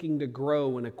seeking to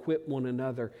grow and equip one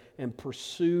another and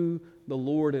pursue the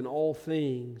Lord in all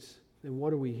things, then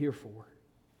what are we here for?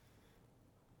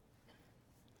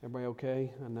 Everybody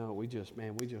okay? I know, we just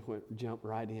jumped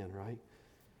right in, right?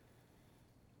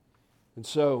 And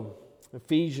so,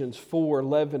 Ephesians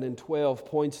 4:11 and 12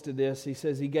 points to this. He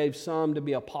says He gave some to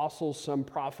be apostles, some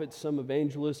prophets, some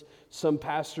evangelists, some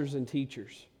pastors and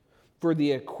teachers, for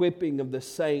the equipping of the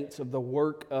saints of the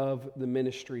work of the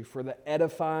ministry, for the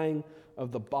edifying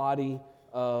of the body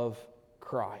of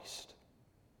Christ.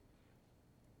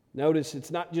 Notice,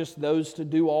 it's not just those to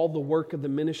do all the work of the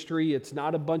ministry. It's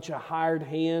not a bunch of hired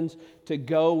hands to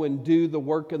go and do the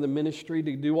work of the ministry,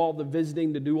 to do all the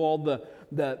visiting, to do all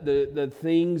the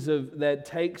things that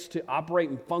takes to operate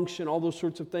and function, all those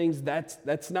sorts of things.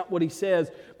 That's not what he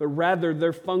says, but rather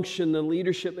their function, the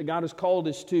leadership that God has called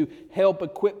is to help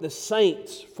equip the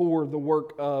saints for the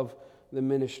work of the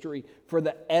ministry, for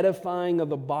the edifying of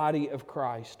the body of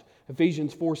Christ.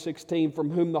 Ephesians 4:16, from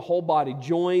whom the whole body,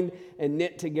 joined and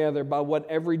knit together by what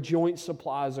every joint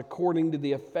supplies, according to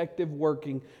the effective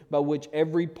working by which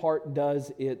every part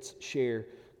does its share,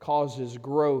 causes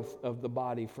growth of the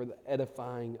body for the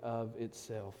edifying of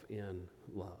itself in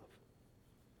love.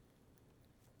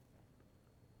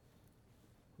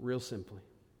 Real simply,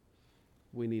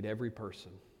 we need every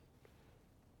person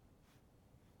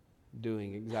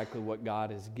doing exactly what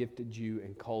God has gifted you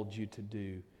and called you to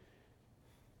do.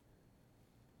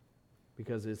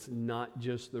 Because it's not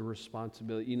just the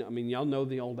responsibility. Y'all know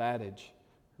the old adage,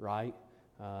 right?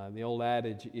 The old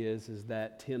adage is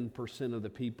that 10% of the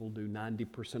people do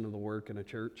 90% of the work in a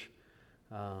church.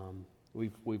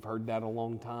 We've heard that a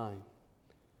long time.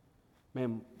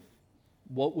 Man,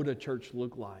 what would a church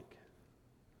look like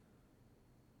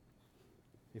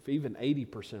if even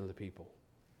 80% of the people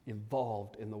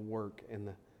involved in the work and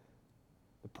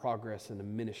the progress and the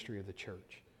ministry of the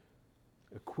church,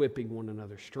 equipping one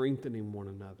another, strengthening one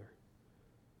another?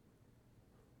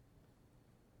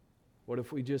 What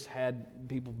if we just had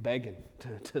people begging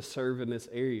to serve in this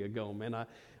area, going, man,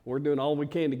 we're doing all we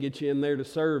can to get you in there to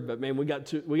serve, but man, we got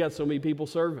so many people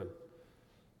serving.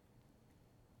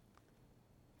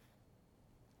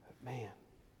 But man,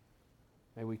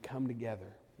 may we come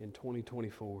together in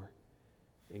 2024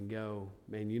 and go,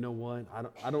 man, you know what?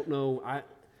 I don't know.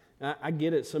 I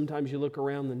get it. Sometimes you look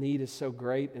around, the need is so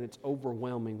great and it's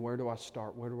overwhelming. Where do I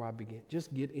start? Where do I begin?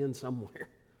 Just get in somewhere.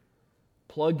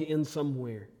 Plug in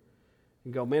somewhere.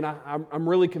 And go, man, I'm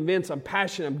really convinced, I'm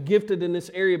passionate, I'm gifted in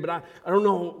this area, but I don't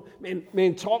know.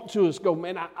 Man, talk to us. Go,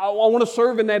 man, I want to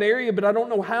serve in that area, but I don't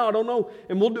know how. I don't know.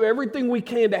 And we'll do everything we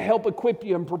can to help equip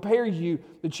you and prepare you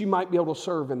that you might be able to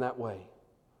serve in that way.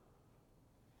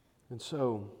 And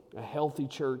so, a healthy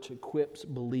church equips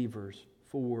believers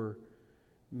for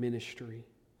ministry.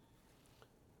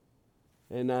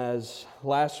 And as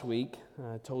last week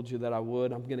I told you that I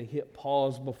would, I'm going to hit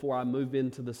pause before I move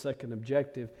into the second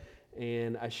objective.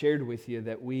 And I shared with you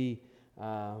that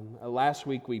last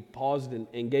week we paused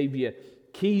and gave you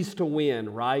keys to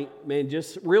win, right? Man,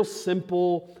 just real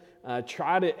simple,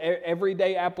 try to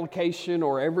everyday application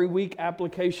or every week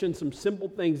application, some simple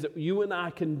things that you and I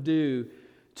can do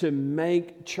to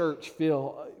make church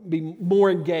be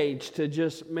more engaged, to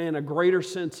just, man, a greater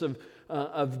sense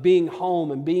of being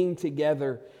home and being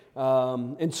together.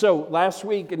 And so last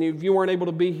week, and if you weren't able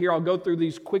to be here, I'll go through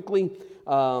these quickly.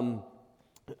 And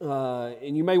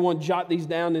you may want to jot these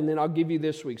down, and then I'll give you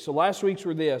this week. So last week's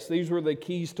were this. These were the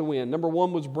keys to win. Number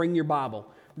one was bring your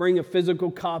Bible. Bring a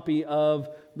physical copy of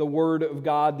the Word of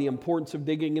God, the importance of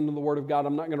digging into the Word of God.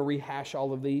 I'm not going to rehash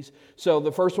all of these. So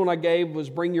the first one I gave was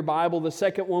bring your Bible. The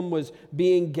second one was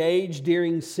be engaged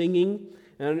during singing.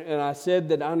 And I said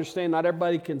that I understand not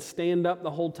everybody can stand up the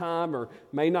whole time or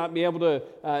may not be able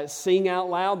to sing out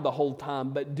loud the whole time,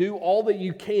 but do all that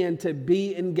you can to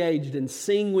be engaged and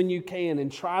sing when you can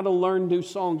and try to learn new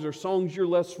songs or songs you're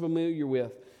less familiar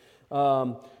with.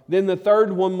 Then the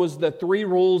third one was the 3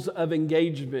 rules of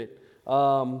engagement.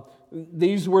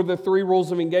 These were the 3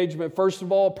 rules of engagement. First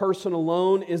of all, a person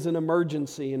alone is an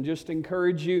emergency. And just to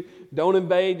encourage you, don't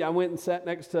invade. I went and sat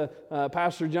next to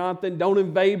Pastor Jonathan. Don't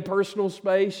invade personal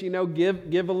space.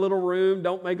 Give a little room.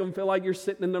 Don't make them feel like you're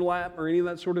sitting in their lap or any of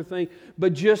that sort of thing.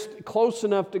 But just close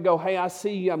enough to go, hey, I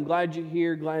see you. I'm glad you're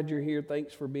here. Glad you're here.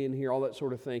 Thanks for being here. All that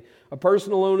sort of thing. A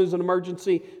person alone is an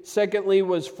emergency. Secondly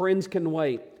was friends can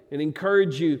wait. And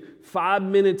encourage you, 5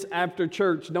 minutes after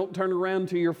church, don't turn around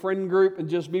to your friend group and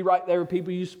just be right there with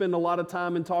people you spend a lot of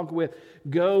time and talk with.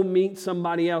 Go meet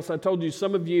somebody else. I told you,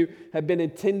 some of you have been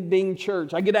attending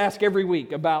church. I get asked every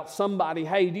week about somebody,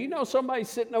 hey, do you know somebody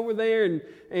sitting over there?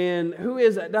 And who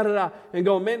is that? Da-da-da. And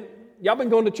going, man, y'all been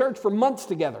going to church for months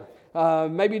together.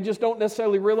 Maybe you just don't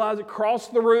necessarily realize it. Cross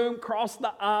the room, cross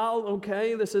the aisle.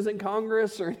 Okay, this isn't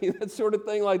Congress or any of that sort of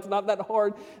thing. Like, it's not that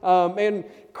hard. And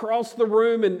cross the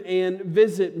room and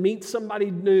visit. Meet somebody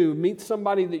new. Meet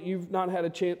somebody that you've not had a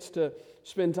chance to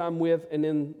spend time with. And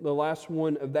then the last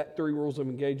one of that 3 rules of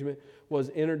engagement was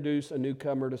introduce a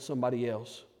newcomer to somebody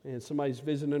else. And somebody's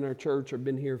visiting our church or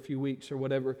been here a few weeks or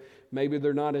whatever. Maybe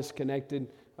they're not as connected.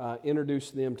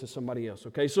 Introduce them to somebody else.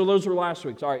 Okay, so those were last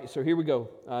week's. All right, so here we go.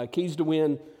 Keys to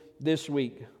win this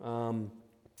week.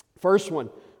 First one.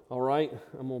 All right,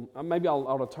 maybe I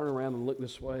ought to turn around and look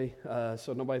this way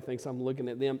so nobody thinks I'm looking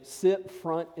at them. Sit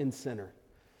front and center.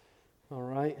 All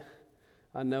right,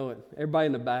 I know it. Everybody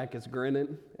in the back is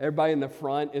grinning. Everybody in the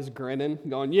front is grinning,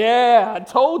 going, "Yeah, I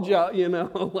told you."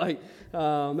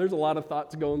 There's a lot of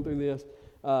thoughts going through this.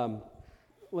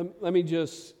 Let me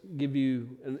just give you,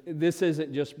 and this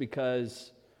isn't just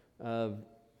because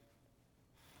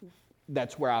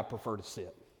that's where I prefer to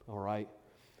sit, all right?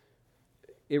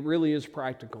 It really is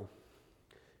practical.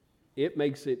 It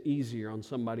makes it easier on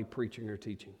somebody preaching or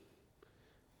teaching.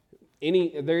 How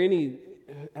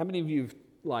many of you,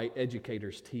 like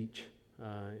educators, teach?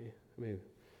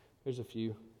 There's a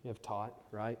few you have taught,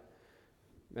 right?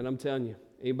 And I'm telling you,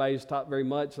 anybody who's taught very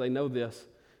much, they know this.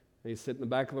 You sit in the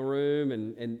back of the room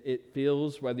and it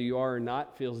feels, whether you are or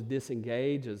not, feels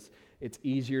disengaged. It's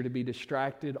easier to be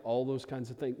distracted, all those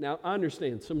kinds of things. Now, I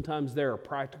understand sometimes there are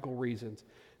practical reasons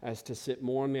as to sit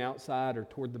more on the outside or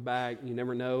toward the back. You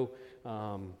never know.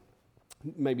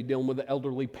 Maybe dealing with an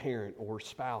elderly parent or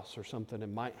spouse or something that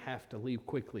might have to leave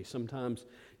quickly. Sometimes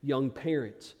young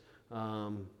parents,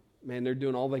 they're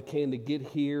doing all they can to get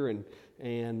here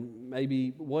and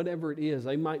maybe whatever it is,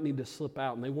 they might need to slip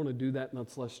out and they want to do that and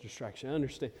that's less distraction. I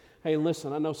understand. Hey,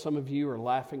 listen, I know some of you are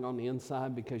laughing on the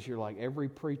inside because you're like, every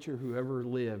preacher who ever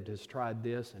lived has tried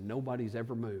this and nobody's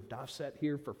ever moved. I've sat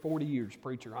here for 40 years,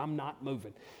 preacher. I'm not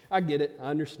moving. I get it. I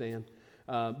understand.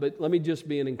 But let me just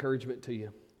be an encouragement to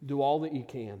you. Do all that you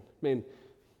can.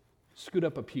 Scoot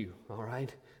up a pew, all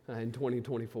right? In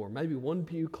 2024. Maybe one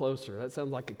pew closer. That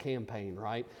sounds like a campaign,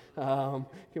 right? Can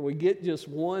we get just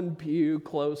one pew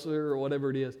closer or whatever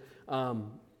it is?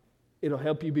 It'll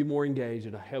help you be more engaged.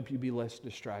 It'll help you be less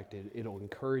distracted. It'll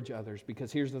encourage others.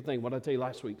 Because here's the thing. What I tell you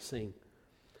last week, sing.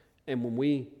 And when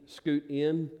we scoot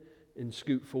in and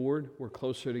scoot forward, we're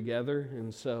closer together.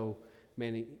 And so,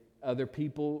 hearing other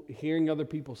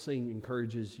people sing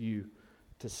encourages you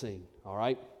to sing. All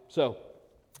right? So,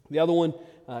 the other one,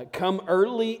 come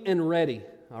early and ready.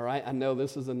 All right, I know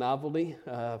this is a novelty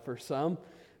for some.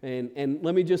 And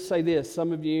let me just say this.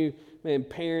 Some of you,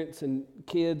 parents and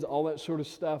kids, all that sort of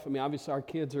stuff. Obviously our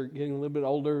kids are getting a little bit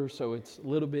older, so it's a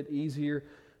little bit easier.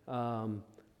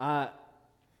 I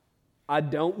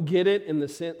don't get it in the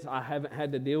sense I haven't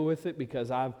had to deal with it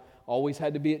because I've always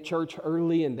had to be at church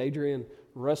early and Adrian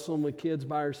wrestling with kids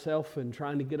by herself and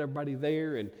trying to get everybody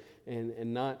there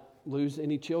and not lose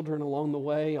any children along the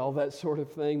way, all that sort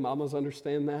of thing. Mamas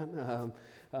understand that.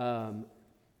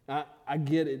 I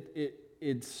get it.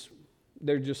 It's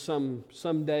there's just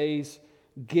some days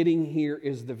getting here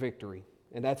is the victory,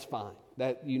 and that's fine.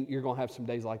 That you're going to have some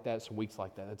days like that, some weeks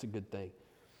like that. That's a good thing.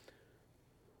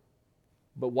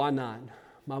 But why not?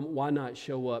 Why not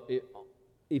show up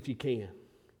if you can?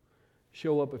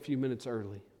 Show up a few minutes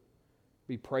early.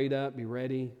 be prayed up, be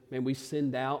ready. Man, we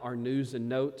send out our news and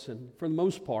notes, and for the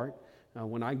most part,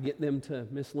 when I get them to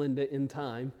Miss Linda in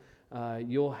time,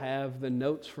 you'll have the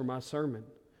notes for my sermon.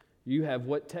 You have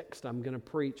what text I'm going to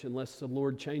preach unless the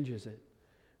Lord changes it.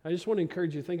 I just want to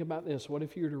encourage you to think about this. What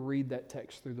if you were to read that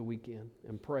text through the weekend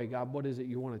and pray, God, what is it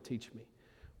you want to teach me?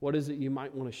 What is it you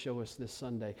might want to show us this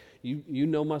Sunday? You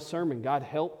know my sermon. God,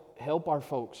 help our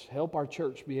folks, help our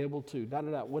church be able to,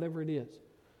 whatever it is.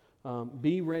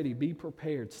 Be ready, be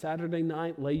prepared. Saturday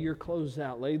night, lay your clothes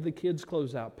out. Lay the kids'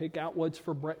 clothes out. Pick out what's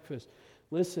for breakfast.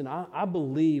 Listen, I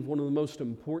believe one of the most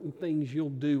important things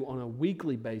you'll do on a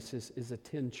weekly basis is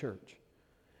attend church.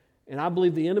 And I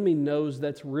believe the enemy knows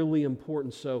that's really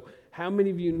important. So how many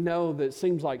of you know that it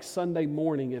seems like Sunday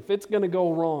morning, if it's going to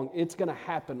go wrong, it's going to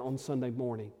happen on Sunday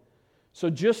morning? So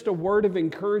just a word of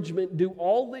encouragement, do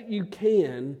all that you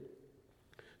can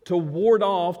to ward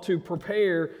off, to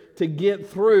prepare, to get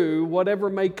through whatever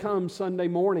may come Sunday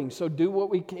morning. So do what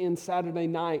we can Saturday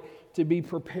night to be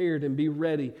prepared and be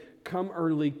ready. Come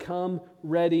early, come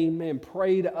ready, man,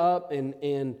 prayed up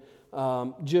and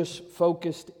just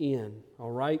focused in, all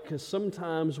right? Because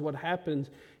sometimes what happens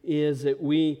is that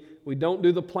we don't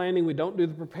do the planning, we don't do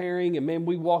the preparing, and man,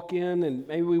 we walk in, and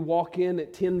maybe we walk in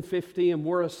at 10:50 and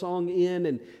we're a song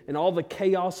in, and all the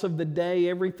chaos of the day,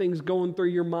 everything's going through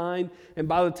your mind, and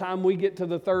by the time we get to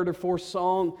the third or fourth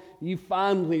song, you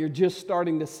finally are just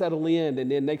starting to settle in,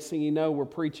 and then next thing you know, we're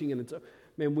preaching, and it's,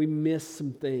 man, we miss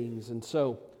some things. And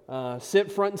so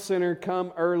sit front and center,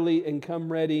 come early and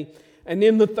come ready. And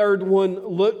then the third one,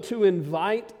 look to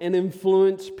invite and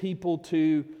influence people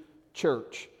to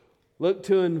church. Look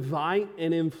to invite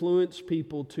and influence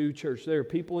people to church. There are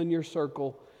people in your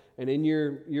circle and in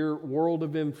your world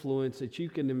of influence that you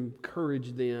can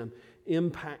encourage them,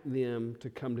 impact them to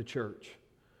come to church.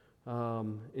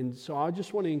 And so I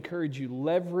just want to encourage you,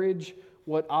 leverage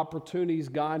what opportunities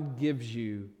God gives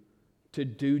you to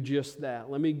do just that.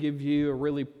 Let me give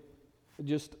you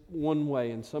just one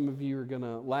way, and some of you are going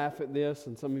to laugh at this,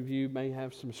 and some of you may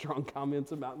have some strong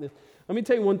comments about this. Let me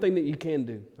tell you one thing that you can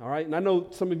do, all right? And I know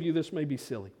some of you, this may be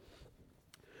silly.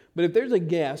 But if there's a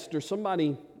guest or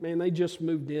somebody, man, they just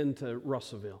moved into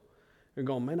Russellville. They're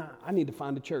going, man, I need to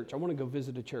find a church. I want to go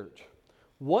visit a church.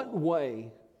 What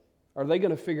way are they going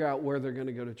to figure out where they're going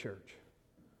to go to church?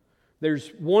 There's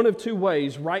one of two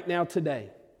ways right now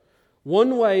today.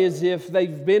 One way is if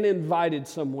they've been invited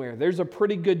somewhere. There's a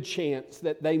pretty good chance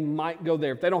that they might go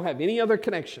there if they don't have any other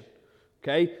connection,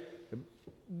 okay?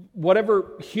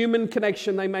 Whatever human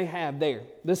connection they may have there.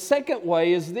 The second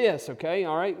way is this, okay?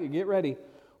 All right, you get ready.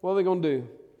 What are they going to do?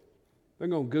 They're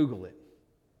going to Google it,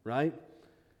 right?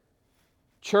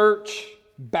 Church,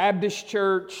 Baptist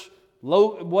church,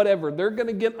 whatever. They're going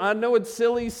to get, I know it's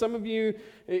silly, some of you,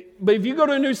 but if you go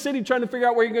to a new city trying to figure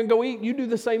out where you're going to go eat, you do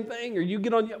the same thing, or you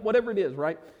get on, whatever it is,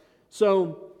 right?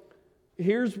 So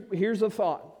here's a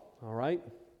thought, all right?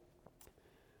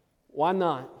 Why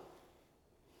not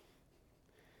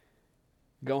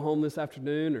go home this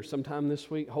afternoon or sometime this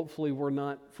week? Hopefully we're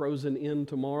not frozen in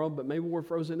tomorrow, but maybe we're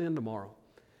frozen in tomorrow.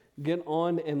 Get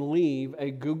on and leave a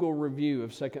Google review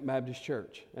of Second Baptist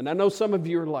Church. And I know some of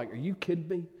you are like, are you kidding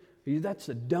me? That's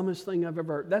the dumbest thing I've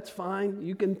ever heard. That's fine.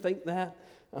 You can think that.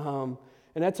 And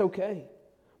that's okay.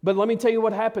 But let me tell you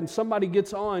what happens. Somebody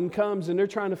gets on, comes, and they're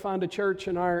trying to find a church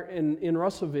in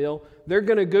Russellville. They're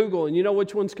going to Google, and you know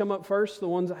which ones come up first? The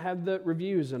ones that have the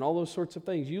reviews and all those sorts of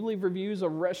things. You leave reviews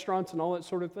of restaurants and all that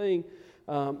sort of thing.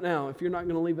 Now, if you're not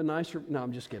going to leave a nice... No,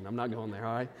 I'm just kidding. I'm not going there,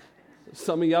 all right?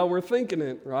 Some of y'all were thinking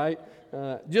it, right?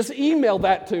 Just email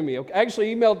that to me. Okay?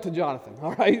 Actually, email it to Jonathan,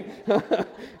 all right?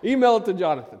 Email it to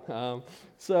Jonathan.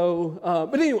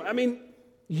 But anyway, I mean,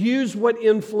 use what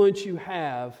influence you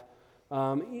have.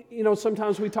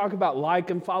 Sometimes we talk about like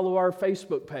and follow our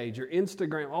Facebook page or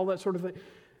Instagram, all that sort of thing.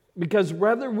 Because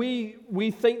whether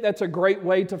we think that's a great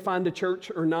way to find a church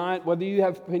or not, whether you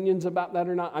have opinions about that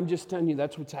or not, I'm just telling you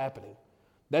that's what's happening.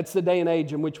 That's the day and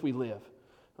age in which we live.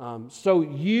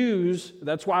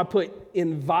 That's why I put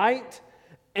invite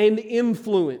and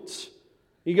influence.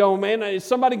 You go, man, is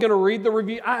somebody going to read the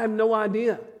review? I have no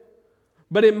idea.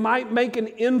 But it might make an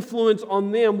influence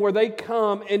on them where they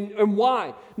come. And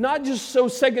why? Not just so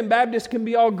Second Baptist can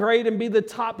be all great and be the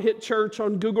top hit church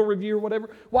on Google review or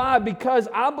whatever. Why? Because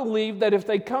I believe that if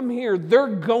they come here, they're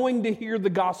going to hear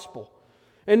the gospel.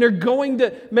 And they're going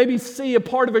to maybe see a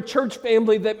part of a church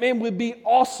family that, man, would be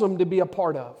awesome to be a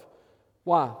part of.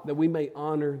 Why? That we may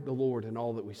honor the Lord in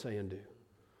all that we say and do.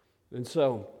 And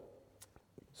so,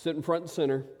 sit in front and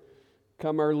center.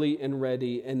 Come early and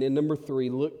ready. And then number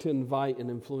 3, look to invite and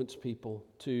influence people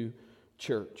to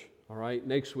church. All right?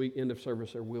 Next week, end of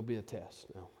service, there will be a test.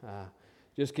 Now,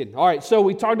 Just kidding. All right, so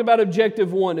we talked about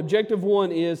objective one. Objective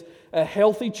one is a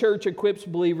healthy church equips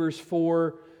believers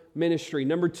for ministry.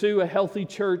 Number two, a healthy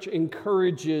church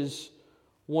encourages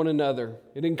one another.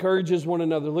 It encourages one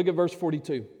another. Look at verse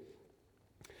 42.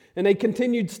 And they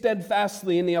continued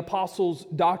steadfastly in the apostles'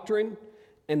 doctrine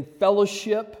and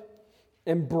fellowship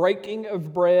and breaking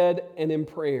of bread and in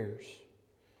prayers.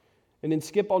 And then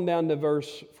skip on down to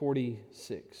verse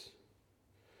 46.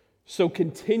 So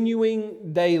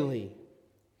continuing daily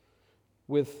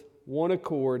with one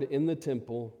accord in the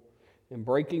temple and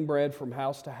breaking bread from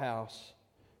house to house,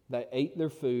 they ate their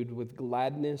food with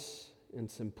gladness and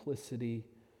simplicity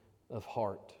of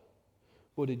heart.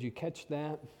 Well, did you catch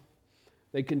that?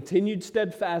 They continued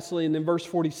steadfastly, and then verse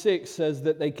 46 says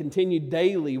that they continued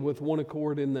daily with one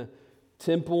accord in the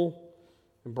temple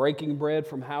and breaking bread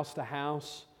from house to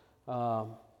house.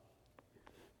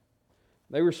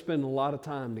 They were spending a lot of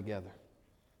time together.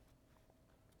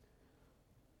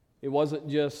 It wasn't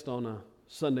just on a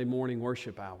Sunday morning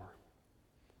worship hour.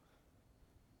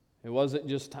 It wasn't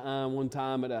just one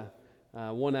time at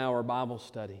a 1 hour Bible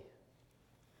study.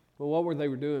 Well, what were they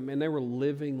doing? Man, they were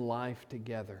living life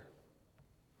together.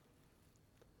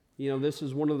 You know, this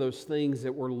is one of those things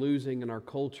that we're losing in our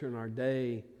culture in our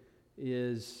day,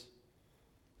 is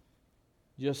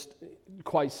just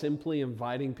quite simply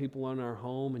inviting people in our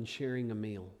home and sharing a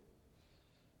meal.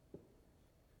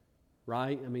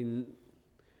 Right? I mean,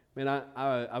 man,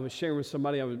 I was sharing with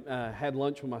somebody, I had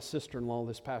lunch with my sister-in-law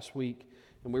this past week,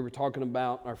 and we were talking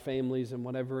about our families and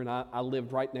whatever, and I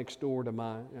lived right next door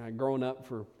to growing up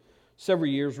for several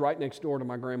years, right next door to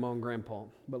my grandma and grandpa.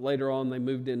 But later on, they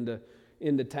moved into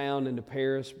town, into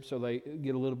Paris, so they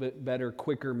get a little bit better,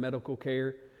 quicker medical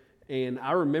care. And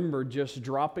I remember just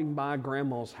dropping by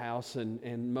Grandma's house,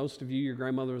 and most of you, your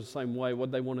grandmother was the same way.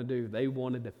 What they want to do? They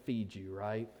wanted to feed you,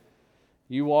 right?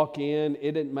 You walk in,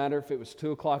 it didn't matter if it was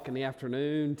 2 o'clock in the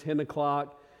afternoon, 10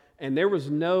 o'clock, and there was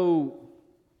no,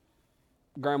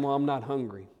 Grandma, I'm not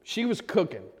hungry. She was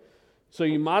cooking. So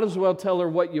you might as well tell her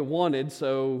what you wanted,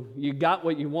 so you got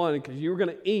what you wanted because you were going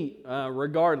to eat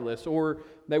regardless, or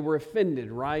they were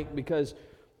offended, right? Because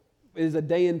it is a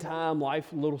day and time,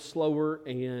 life a little slower,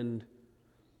 and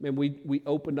man, we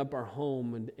opened up our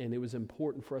home, and it was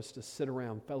important for us to sit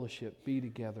around, fellowship, be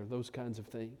together, those kinds of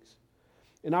things.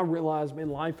 And I realized, man,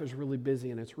 life is really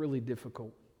busy and it's really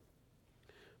difficult.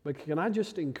 But can I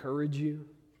just encourage you?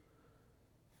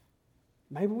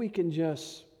 Maybe we can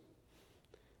just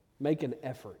make an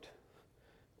effort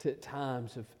to, at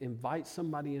times, invite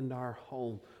somebody into our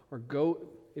home, or go,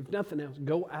 if nothing else,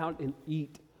 go out and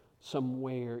eat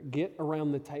somewhere, get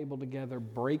around the table together,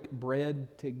 break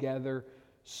bread together,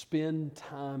 spend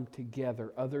time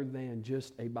together other than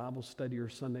just a Bible study or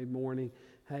Sunday morning.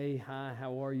 Hey, hi,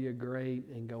 how are you? Great,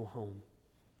 and go home.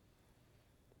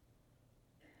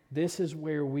 This is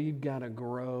where we've got to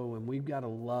grow, and we've got to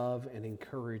love and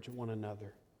encourage one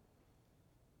another.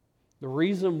 The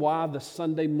reason why the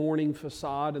Sunday morning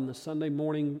facade and the Sunday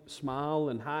morning smile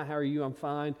and hi, how are you? I'm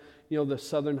fine. You know, the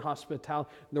Southern hospitality.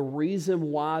 The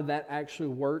reason why that actually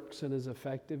works and is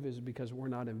effective is because we're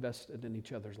not invested in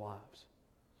each other's lives.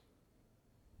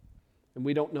 And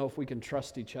we don't know if we can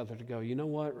trust each other to go, you know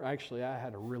what? Actually, I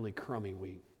had a really crummy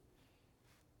week.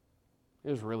 It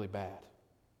was really bad.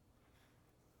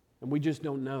 And we just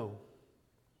don't know.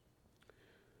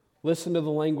 Listen to the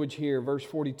language here, verse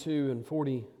 42 and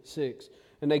 46.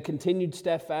 And they continued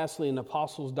steadfastly in the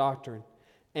apostles' doctrine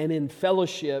and in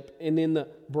fellowship and in the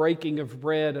breaking of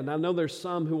bread. And I know there's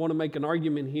some who want to make an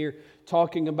argument here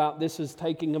talking about this is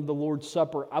taking of the Lord's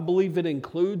Supper. I believe it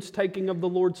includes taking of the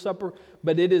Lord's Supper,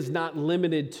 but it is not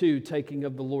limited to taking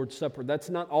of the Lord's Supper. That's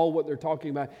not all what they're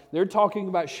talking about. They're talking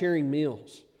about sharing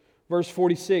meals. Verse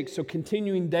 46, so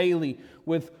continuing daily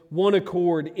with one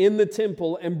accord in the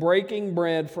temple and breaking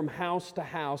bread from house to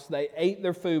house, they ate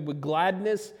their food with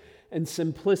gladness and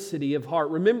simplicity of heart.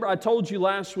 Remember, I told you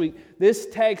last week, this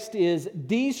text is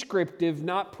descriptive,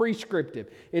 not prescriptive.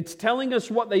 It's telling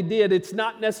us what they did. It's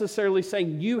not necessarily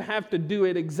saying you have to do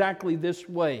it exactly this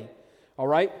way. All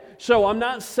right? So I'm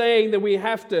not saying that we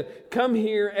have to come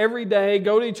here every day,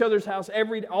 go to each other's house,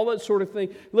 all that sort of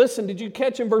thing. Listen, did you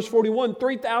catch in verse 41?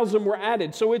 3,000 were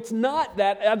added. So it's not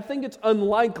that, I think it's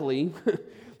unlikely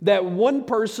that one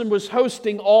person was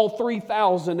hosting all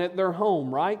 3,000 at their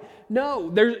home, right?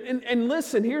 No, and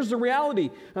listen, here's the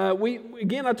reality.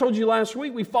 I told you last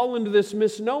week, we fall into this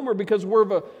misnomer because we're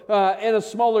in a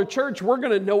smaller church. We're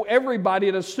going to know everybody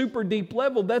at a super deep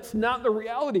level. That's not the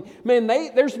reality. Man,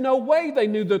 there's no way they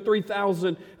knew the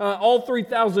 3,000. All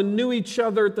 3,000 knew each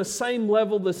other at the same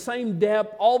level, the same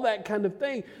depth, all that kind of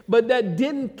thing. But that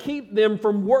didn't keep them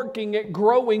from working at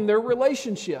growing their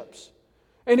relationships.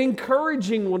 and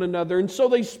encouraging one another. And so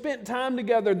they spent time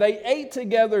together. They ate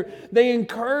together. They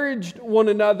encouraged one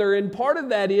another. And part of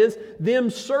that is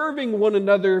them serving one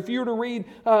another. If you were to read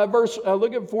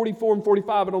look at 44 and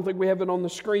 45. I don't think we have it on the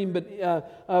screen,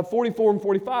 but 44 and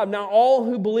 45. Now all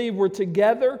who believed were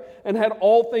together and had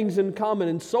all things in common,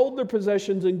 and sold their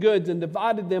possessions and goods and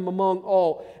divided them among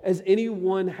all as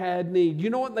anyone had need.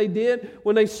 You know what they did?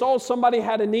 When they saw somebody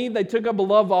had a need, they took up a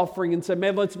love offering and said,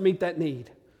 man, let's meet that need.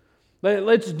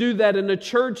 Let's do that. And the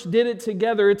church did it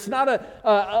together. It's not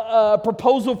a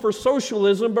proposal for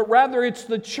socialism, but rather it's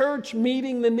the church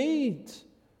meeting the needs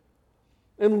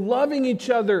and loving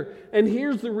each other. And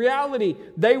here's the reality.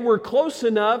 They were close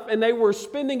enough and they were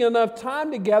spending enough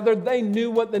time together, they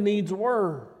knew what the needs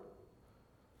were.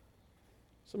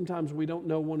 Sometimes we don't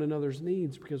know one another's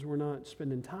needs because we're not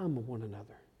spending time with one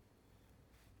another.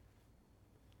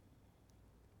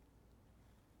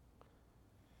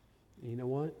 You know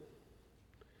what?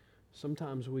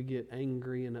 Sometimes we get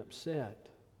angry and upset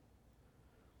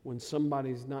when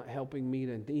somebody's not helping meet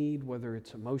a need, whether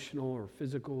it's emotional or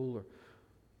physical, or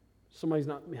somebody's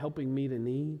not helping meet a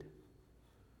need.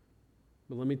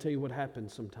 But let me tell you what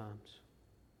happens sometimes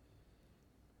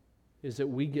is that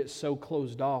we get so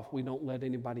closed off, we don't let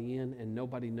anybody in and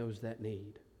nobody knows that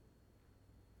need.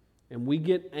 And we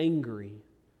get angry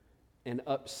and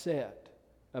upset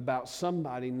about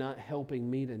somebody not helping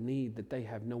meet a need that they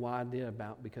have no idea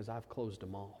about because I've closed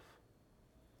them off.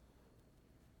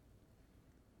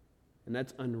 And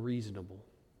that's unreasonable.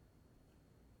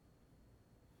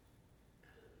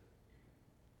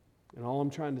 And all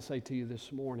I'm trying to say to you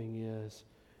this morning is,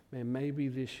 man, maybe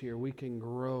this year we can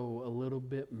grow a little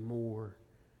bit more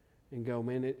and go,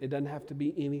 man, it doesn't have to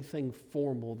be anything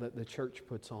formal that the church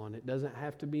puts on. It doesn't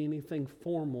have to be anything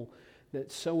formal that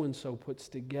so-and-so puts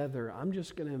together. I'm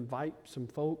just going to invite some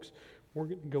folks. We're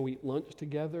going to go eat lunch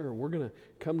together, or we're going to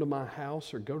come to my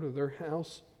house or go to their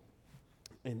house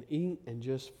and eat and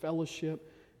just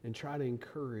fellowship and try to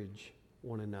encourage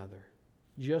one another.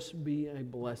 Just be a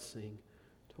blessing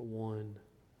to one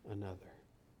another.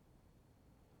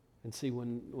 And see,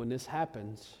 when this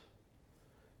happens,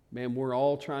 man, we're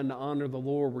all trying to honor the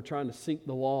Lord. We're trying to seek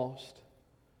the lost.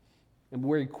 And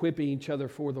we're equipping each other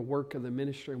for the work of the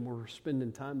ministry, and we're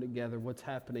spending time together. What's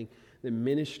happening? The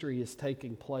ministry is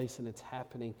taking place, and it's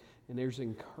happening, and there's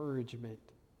encouragement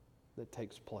that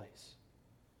takes place.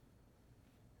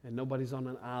 And nobody's on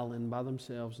an island by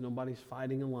themselves. Nobody's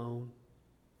fighting alone.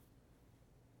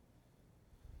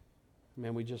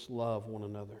 Man, we just love one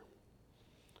another.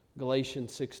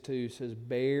 Galatians 6:2 says,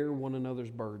 bear one another's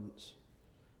burdens,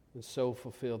 and so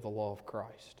fulfill the law of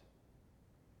Christ.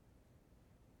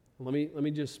 Let me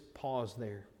just pause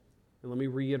there, and let me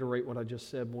reiterate what I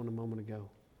just said a moment ago.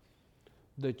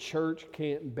 The church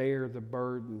can't bear the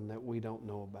burden that we don't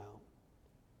know about.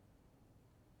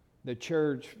 The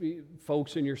church,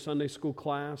 folks in your Sunday school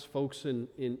class, folks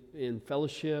in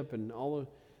fellowship, and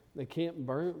they can't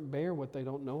bear what they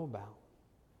don't know about.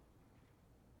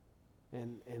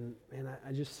 And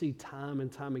I just see time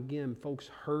and time again folks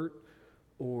hurt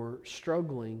or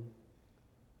struggling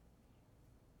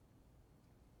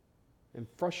and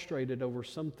frustrated over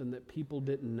something that people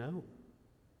didn't know.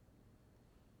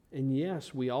 And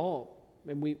yes, we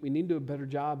need to do a better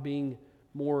job being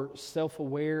more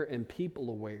self-aware and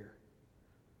people-aware.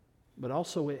 But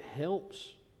also it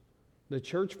helps. The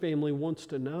church family wants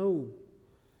to know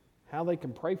how they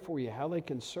can pray for you, how they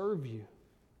can serve you.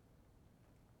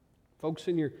 Folks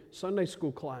in your Sunday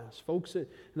school class, and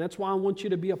that's why I want you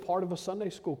to be a part of a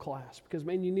Sunday school class, because,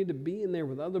 man, you need to be in there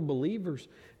with other believers.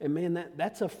 And, man,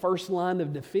 that's a first line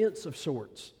of defense of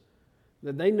sorts.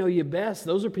 That they know you best.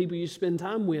 Those are people you spend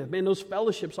time with. Man, those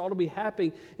fellowships ought to be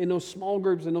happening in those small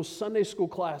groups, in those Sunday school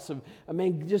classes.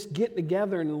 Just getting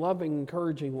together and loving,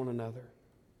 encouraging one another.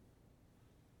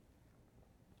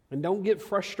 And don't get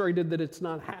frustrated that it's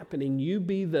not happening. You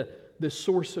be the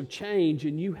source of change,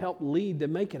 and you help lead to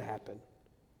make it happen.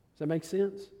 Does that make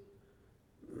sense?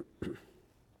 And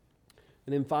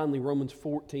then finally, Romans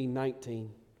 14:19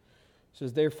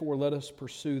 says, therefore let us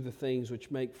pursue the things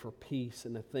which make for peace,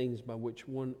 and the things by which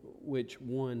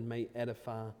one may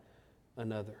edify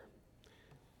another.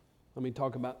 Let me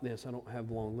talk about this. I don't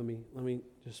have long. Let me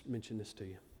just mention this to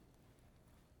you.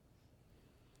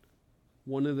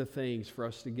 One of the things for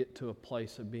us to get to a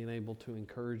place of being able to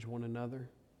encourage one another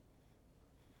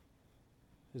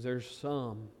is there's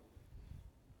some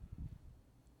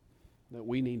that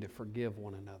we need to forgive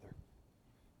one another.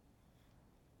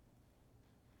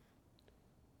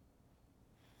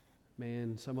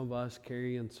 Man, some of us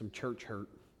carrying some church hurt,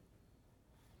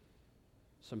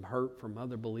 some hurt from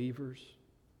other believers,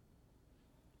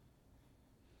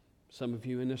 Some of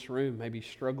you in this room may be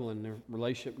struggling, their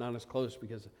relationship not as close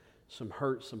because of some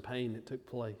hurt, some pain that took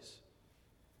place.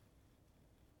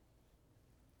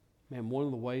 Man, one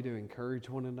of the ways to encourage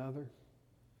one another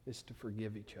is to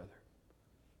forgive each other.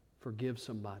 Forgive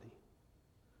somebody.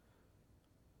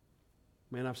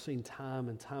 Man, I've seen time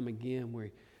and time again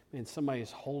where somebody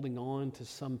is holding on to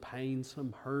some pain,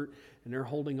 some hurt, and they're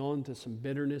holding on to some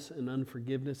bitterness and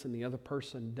unforgiveness, and the other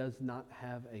person does not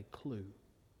have a clue.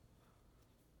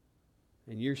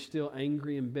 And you're still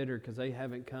angry and bitter because they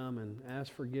haven't come and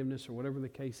asked forgiveness or whatever the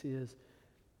case is.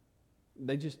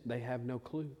 They have no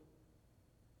clue.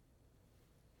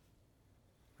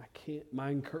 My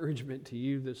encouragement to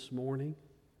you this morning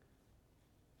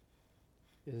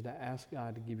is to ask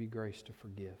God to give you grace to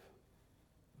forgive.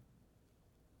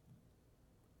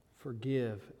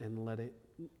 Forgive and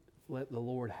let the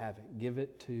Lord have it. Give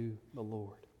it to the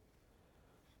Lord.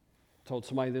 I told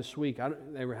somebody this week,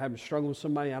 they were having struggle with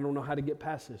somebody, I don't know how to get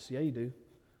past this. Yeah, you do.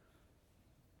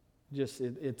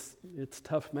 It's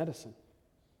tough medicine.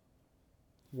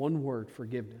 One word,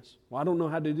 forgiveness. Well, I don't know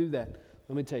how to do that.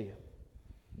 Let me tell you.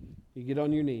 You get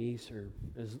on your knees or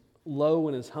as low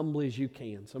and as humbly as you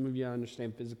can. Some of you, I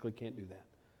understand, physically can't do that.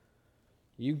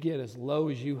 You get as low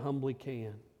as you humbly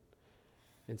can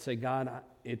and say, God,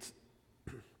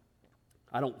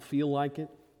 I don't feel like it.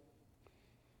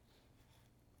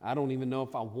 I don't even know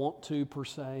if I want to per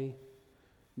se.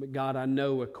 But God, I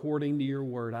know according to your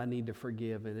word, I need to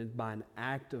forgive. And by an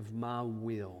act of my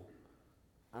will,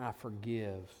 I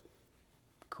forgive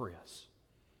Chris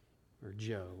or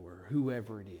Joe or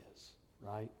whoever it is,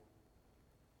 right?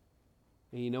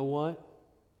 And you know what?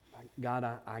 God,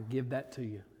 I give that to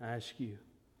you. I ask you.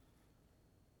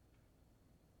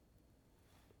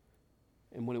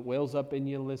 And when it wells up in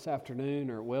you this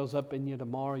afternoon or it wells up in you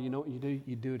tomorrow, you know what you do?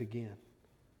 You do it again.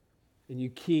 And you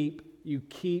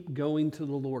keep going to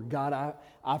the Lord. God,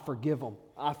 I forgive them.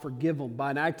 I forgive them. By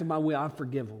an act of my will, I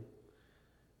forgive them.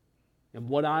 And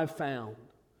what I've found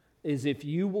is if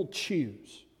you will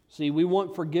choose. See, we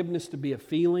want forgiveness to be a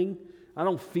feeling. I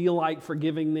don't feel like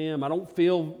forgiving them. I don't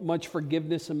feel much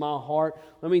forgiveness in my heart.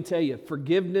 Let me tell you,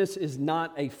 forgiveness is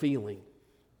not a feeling.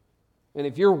 And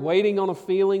if you're waiting on a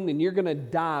feeling, then you're going to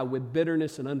die with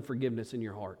bitterness and unforgiveness in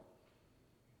your heart.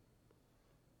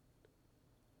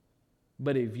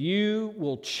 But if you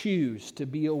will choose to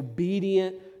be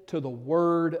obedient to the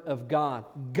Word of God,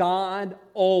 God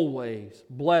always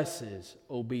blesses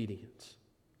obedience.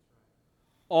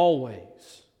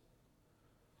 Always.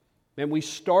 And we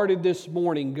started this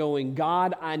morning going,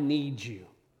 God, I need you.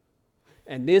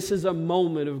 And this is a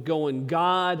moment of going,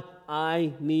 God,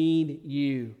 I need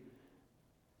you.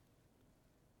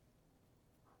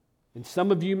 And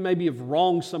some of you maybe have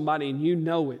wronged somebody and you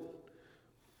know it.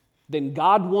 Then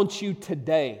God wants you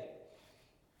today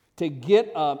to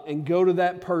get up and go to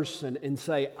that person and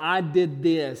say, I did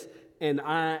this and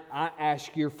I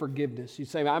ask your forgiveness. You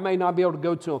say, I may not be able to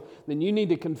go to them. Then you need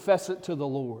to confess it to the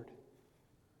Lord.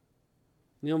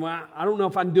 You know, I don't know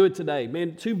if I can do it today.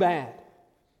 Man, too bad.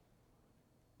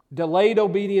 Delayed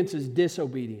obedience is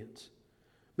disobedience.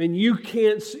 Man,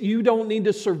 you don't need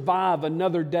to survive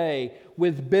another day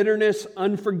with bitterness,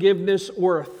 unforgiveness,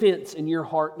 or offense in your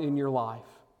heart and in your life.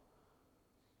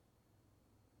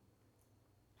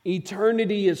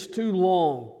 Eternity is too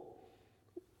long.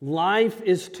 Life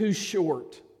is too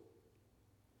short.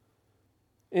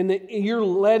 And you're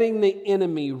letting the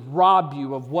enemy rob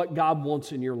you of what God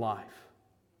wants in your life.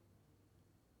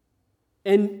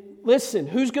 And listen,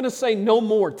 who's going to say no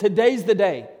more? Today's the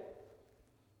day.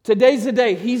 Today's the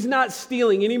day. He's not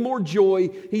stealing any more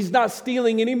joy. He's not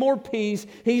stealing any more peace.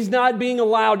 He's not being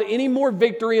allowed any more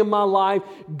victory in my life.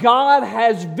 God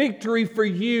has victory for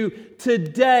you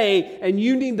today, and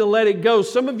you need to let it go.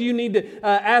 Some of you need to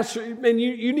ask, and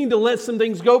you need to let some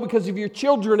things go because if your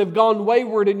children have gone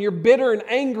wayward and you're bitter and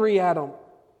angry at them.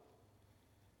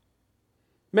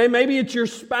 Maybe it's your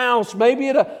spouse, maybe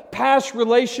it's a past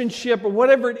relationship or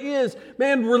whatever it is.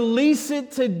 Man, release it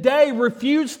today.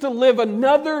 Refuse to live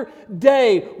another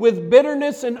day with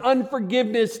bitterness and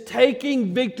unforgiveness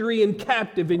taking victory and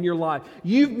captive in your life.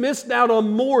 You've missed out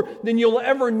on more than you'll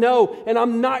ever know, and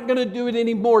I'm not going to do it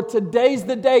anymore. Today's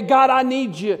the day. God, I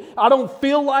need you. I don't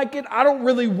feel like it. I don't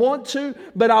really want to,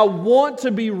 but I want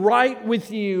to be right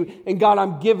with you. And God,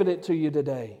 I'm giving it to you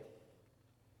today.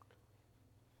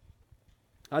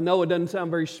 I know it doesn't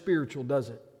sound very spiritual, does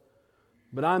it?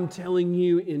 But I'm telling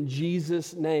you in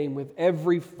Jesus' name, with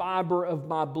every fiber of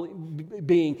my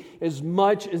being, as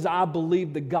much as I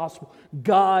believe the gospel,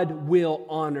 God will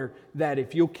honor that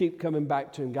if you'll keep coming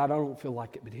back to Him. God, I don't feel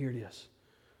like it, but here it is.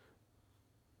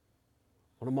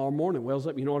 On tomorrow morning, wells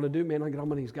up, you know what to do? Man, I get on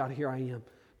my knees. God, here I am.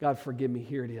 God, forgive me.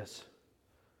 Here it is.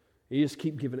 You just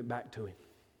keep giving it back to Him.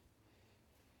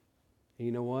 And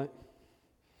you know what?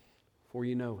 Before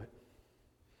you know it,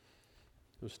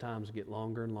 those times get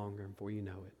longer and longer, and before you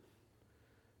know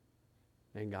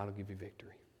it, and God will give you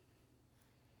victory.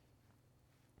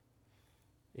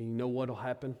 And you know what will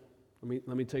happen?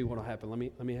 Let me tell you what will happen.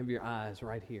 Let me have your eyes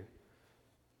right here.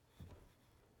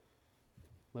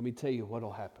 Let me tell you what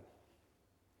will happen.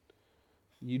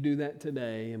 You do that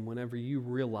today, and whenever you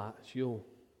realize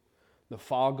the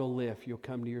fog will lift, you'll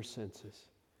come to your senses,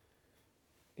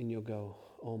 and you'll go,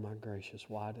 oh my gracious,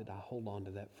 why did I hold on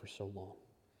to that for so long?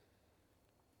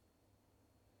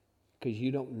 Because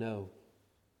you don't know.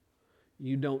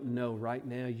 You don't know right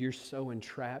now. You're so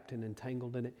entrapped and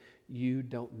entangled in it. You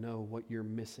don't know what you're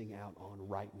missing out on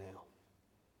right now.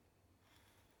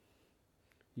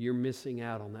 You're missing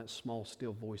out on that small,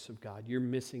 still voice of God. You're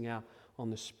missing out on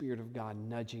the Spirit of God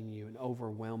nudging you and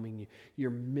overwhelming you.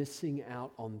 You're missing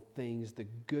out on things, the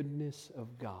goodness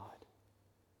of God,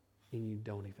 and you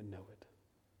don't even know it.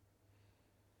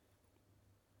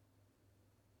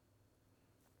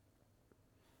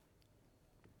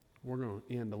 We're going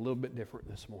to end a little bit different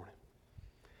this morning.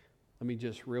 Let me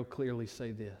just real clearly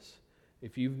say this.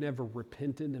 If you've never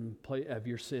repented of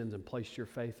your sins and placed your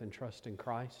faith and trust in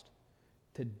Christ,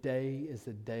 today is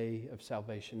the day of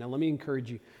salvation. Now let me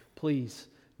encourage you, please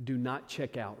do not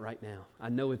check out right now. I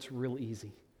know it's real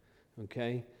easy,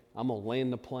 okay? I'm going to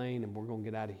land the plane and we're going to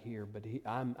get out of here, but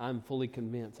I'm fully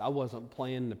convinced. I wasn't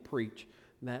planning to preach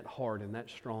that hard and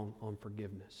that strong on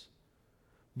forgiveness.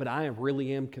 But I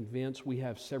really am convinced we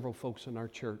have several folks in our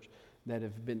church that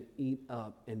have been eaten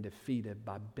up and defeated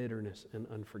by bitterness and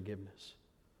unforgiveness.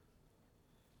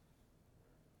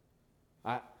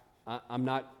 I'm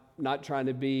not trying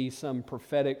to be some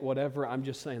prophetic whatever. I'm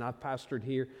just saying I've pastored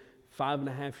here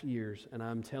 5.5 years, and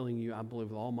I'm telling you, I believe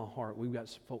with all my heart, we've got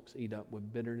some folks eat up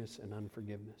with bitterness and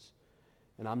unforgiveness.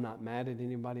 And I'm not mad at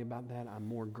anybody about that. I'm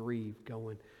more grieved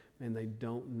going, man, they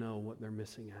don't know what they're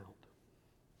missing out.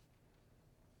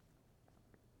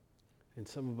 And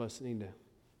some of us need to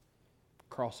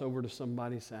cross over to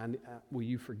somebody and say, will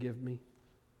you forgive me?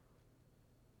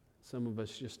 Some of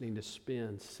us just need to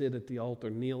sit at the altar,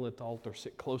 kneel at the altar,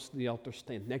 sit close to the altar,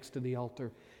 stand next to the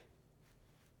altar,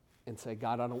 and say,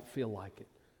 God, I don't feel like it,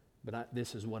 but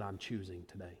this is what I'm choosing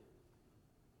today.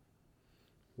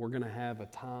 We're going to have a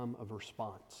time of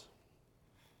response.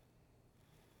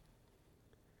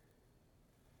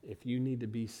 If you need to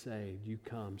be saved, you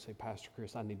come, say, Pastor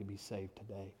Chris, I need to be saved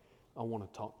today. I want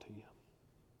to talk to you.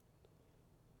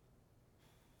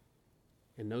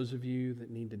 And those of you that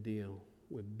need to deal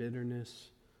with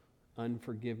bitterness,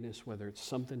 unforgiveness, whether it's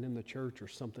something in the church or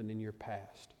something in your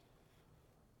past,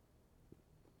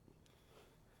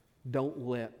 don't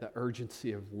let the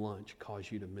urgency of lunch cause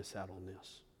you to miss out on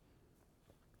this.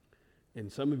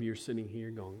 And some of you are sitting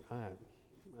here going, I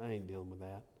ain't dealing with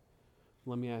that.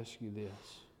 Let me ask you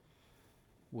this.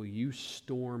 Will you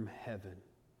storm heaven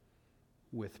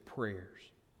with prayers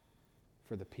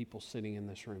for the people sitting in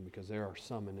this room? Because there are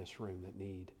some in this room that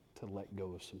need to let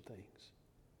go of some things.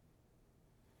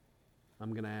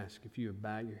 I'm going to ask if you would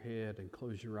bow your head and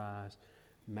close your eyes.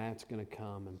 Matt's going to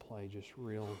come and play just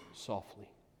real softly.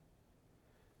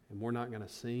 And we're not going to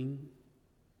sing.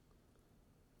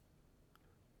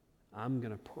 I'm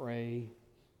going to pray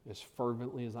as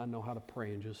fervently as I know how to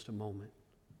pray in just a moment.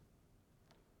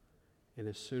 And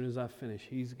as soon as I finish,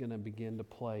 he's going to begin to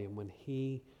play. And when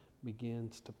he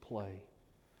begins to play,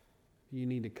 you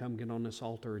need to come get on this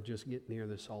altar or just get near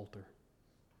this altar.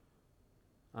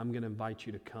 I'm going to invite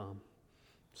you to come.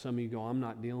 Some of you go, I'm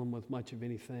not dealing with much of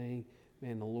anything.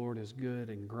 Man, the Lord is good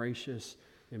and gracious.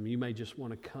 And you may just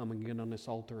want to come and get on this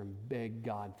altar and beg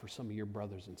God for some of your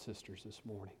brothers and sisters this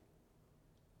morning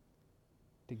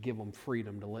to give them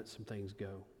freedom to let some things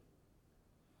go.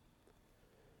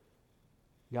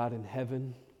 God in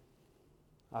heaven,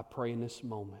 I pray in this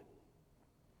moment,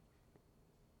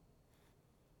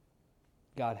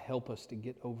 God, help us to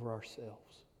get over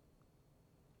ourselves.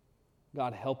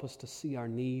 God, help us to see our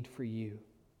need for you.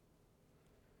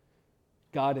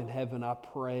 God in heaven, I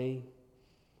pray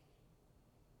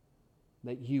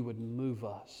that you would move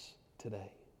us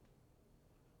today.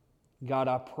 God,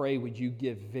 I pray, would you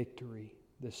give victory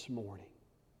this morning?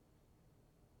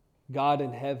 God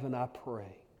in heaven, I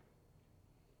pray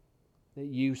that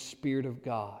you, Spirit of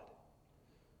God,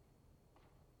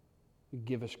 would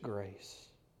give us grace.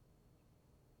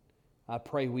 I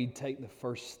pray we'd take the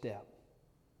first step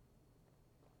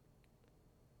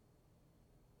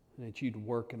and that you'd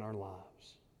work in our lives.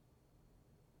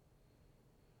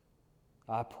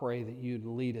 I pray that you'd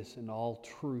lead us into all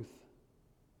truth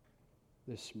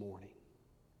this morning.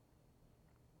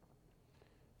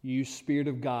 You, Spirit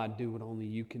of God, do what only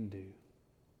you can do.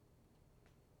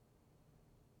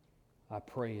 I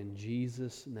pray in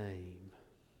Jesus' name.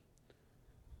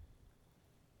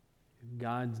 If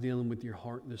God's dealing with your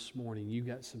heart this morning, you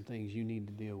got some things you need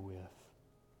to deal with.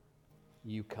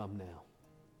 You come now.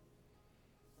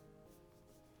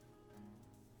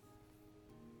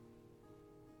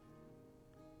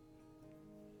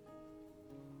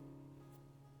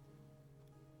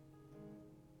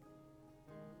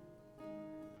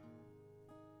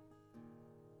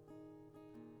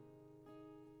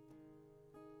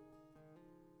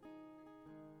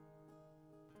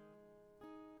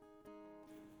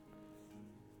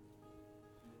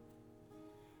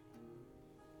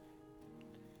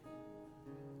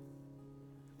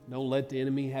 Don't let the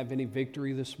enemy have any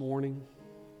victory this morning.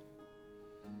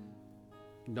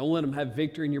 Don't let him have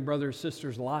victory in your brother or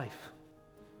sister's life.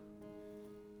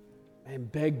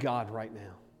 And beg God right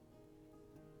now.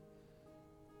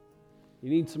 You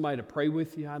need somebody to pray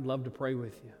with you? I'd love to pray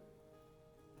with you.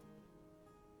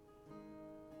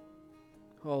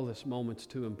 Oh, this moment's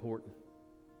too important.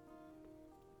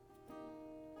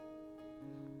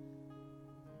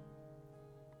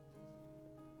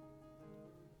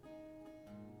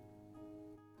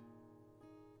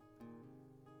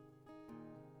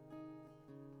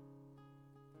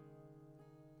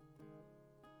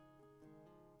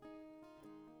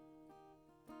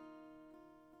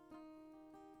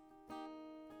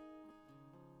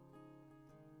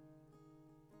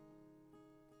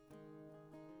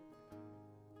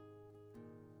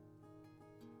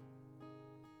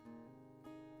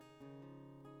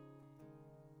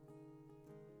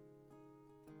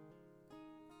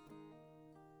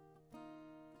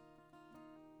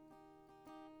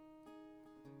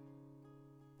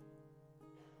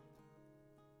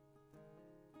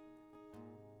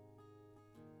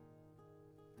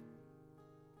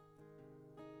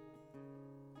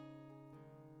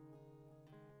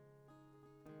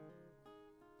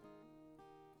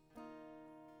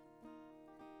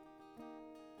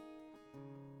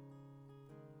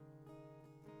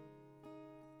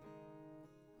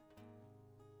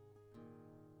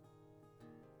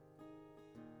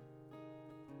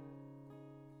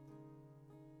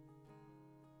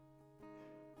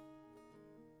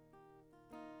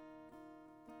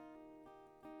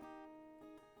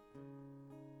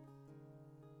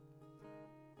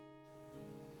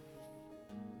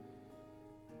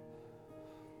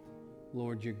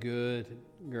 Lord, you're good,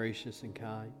 gracious, and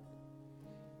kind.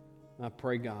 I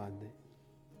pray, God, that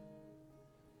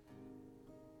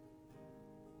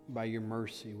by your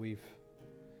mercy we've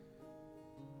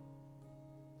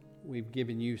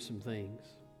given you some things.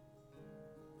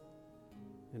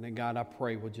 And then, God, I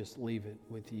pray we'll just leave it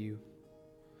with you.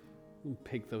 We'll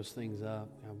pick those things up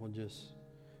and we'll just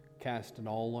cast it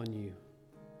all on you.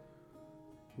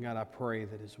 God, I pray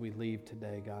that as we leave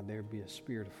today, God, there be a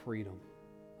spirit of freedom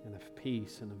and of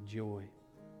peace and of joy.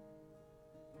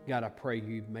 God, I pray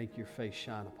you'd make your face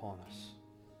shine upon us.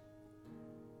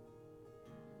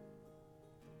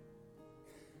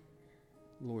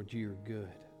 Lord, you are good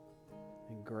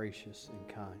and gracious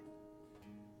and kind.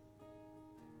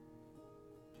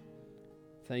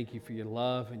 Thank you for your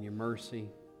love and your mercy.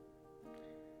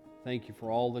 Thank you for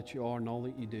all that you are and all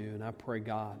that you do. And I pray,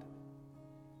 God,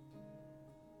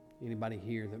 anybody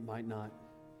here that might not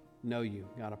know you,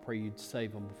 God, I pray you'd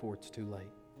save them before it's too late.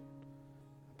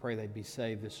 I pray they'd be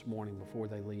saved this morning before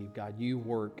they leave. God, you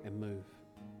work and move.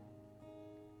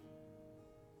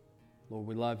 Lord,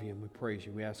 we love you and we praise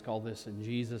you. We ask all this in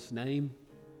Jesus' name.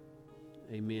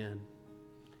 Amen.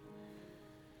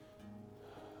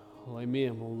 Well,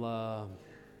 amen. Well,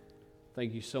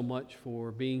 thank you so much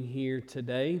for being here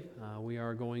today. We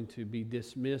are going to be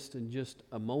dismissed in just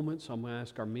a moment, so I'm going to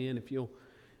ask our men if you'll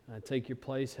take your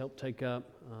place, help take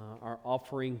up our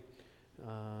offering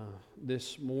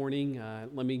this morning.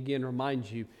 Let me again remind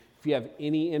you, if you have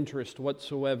any interest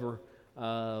whatsoever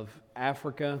of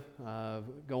Africa,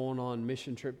 going on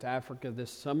mission trip to Africa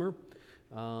this summer,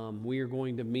 we are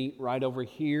going to meet right over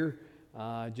here.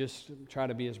 Just try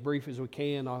to be as brief as we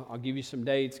can. I'll give you some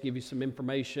dates, give you some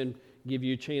information, give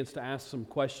you a chance to ask some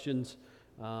questions.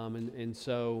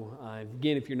 So,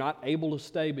 again, if you're not able to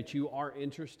stay, but you are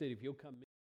interested, if you'll come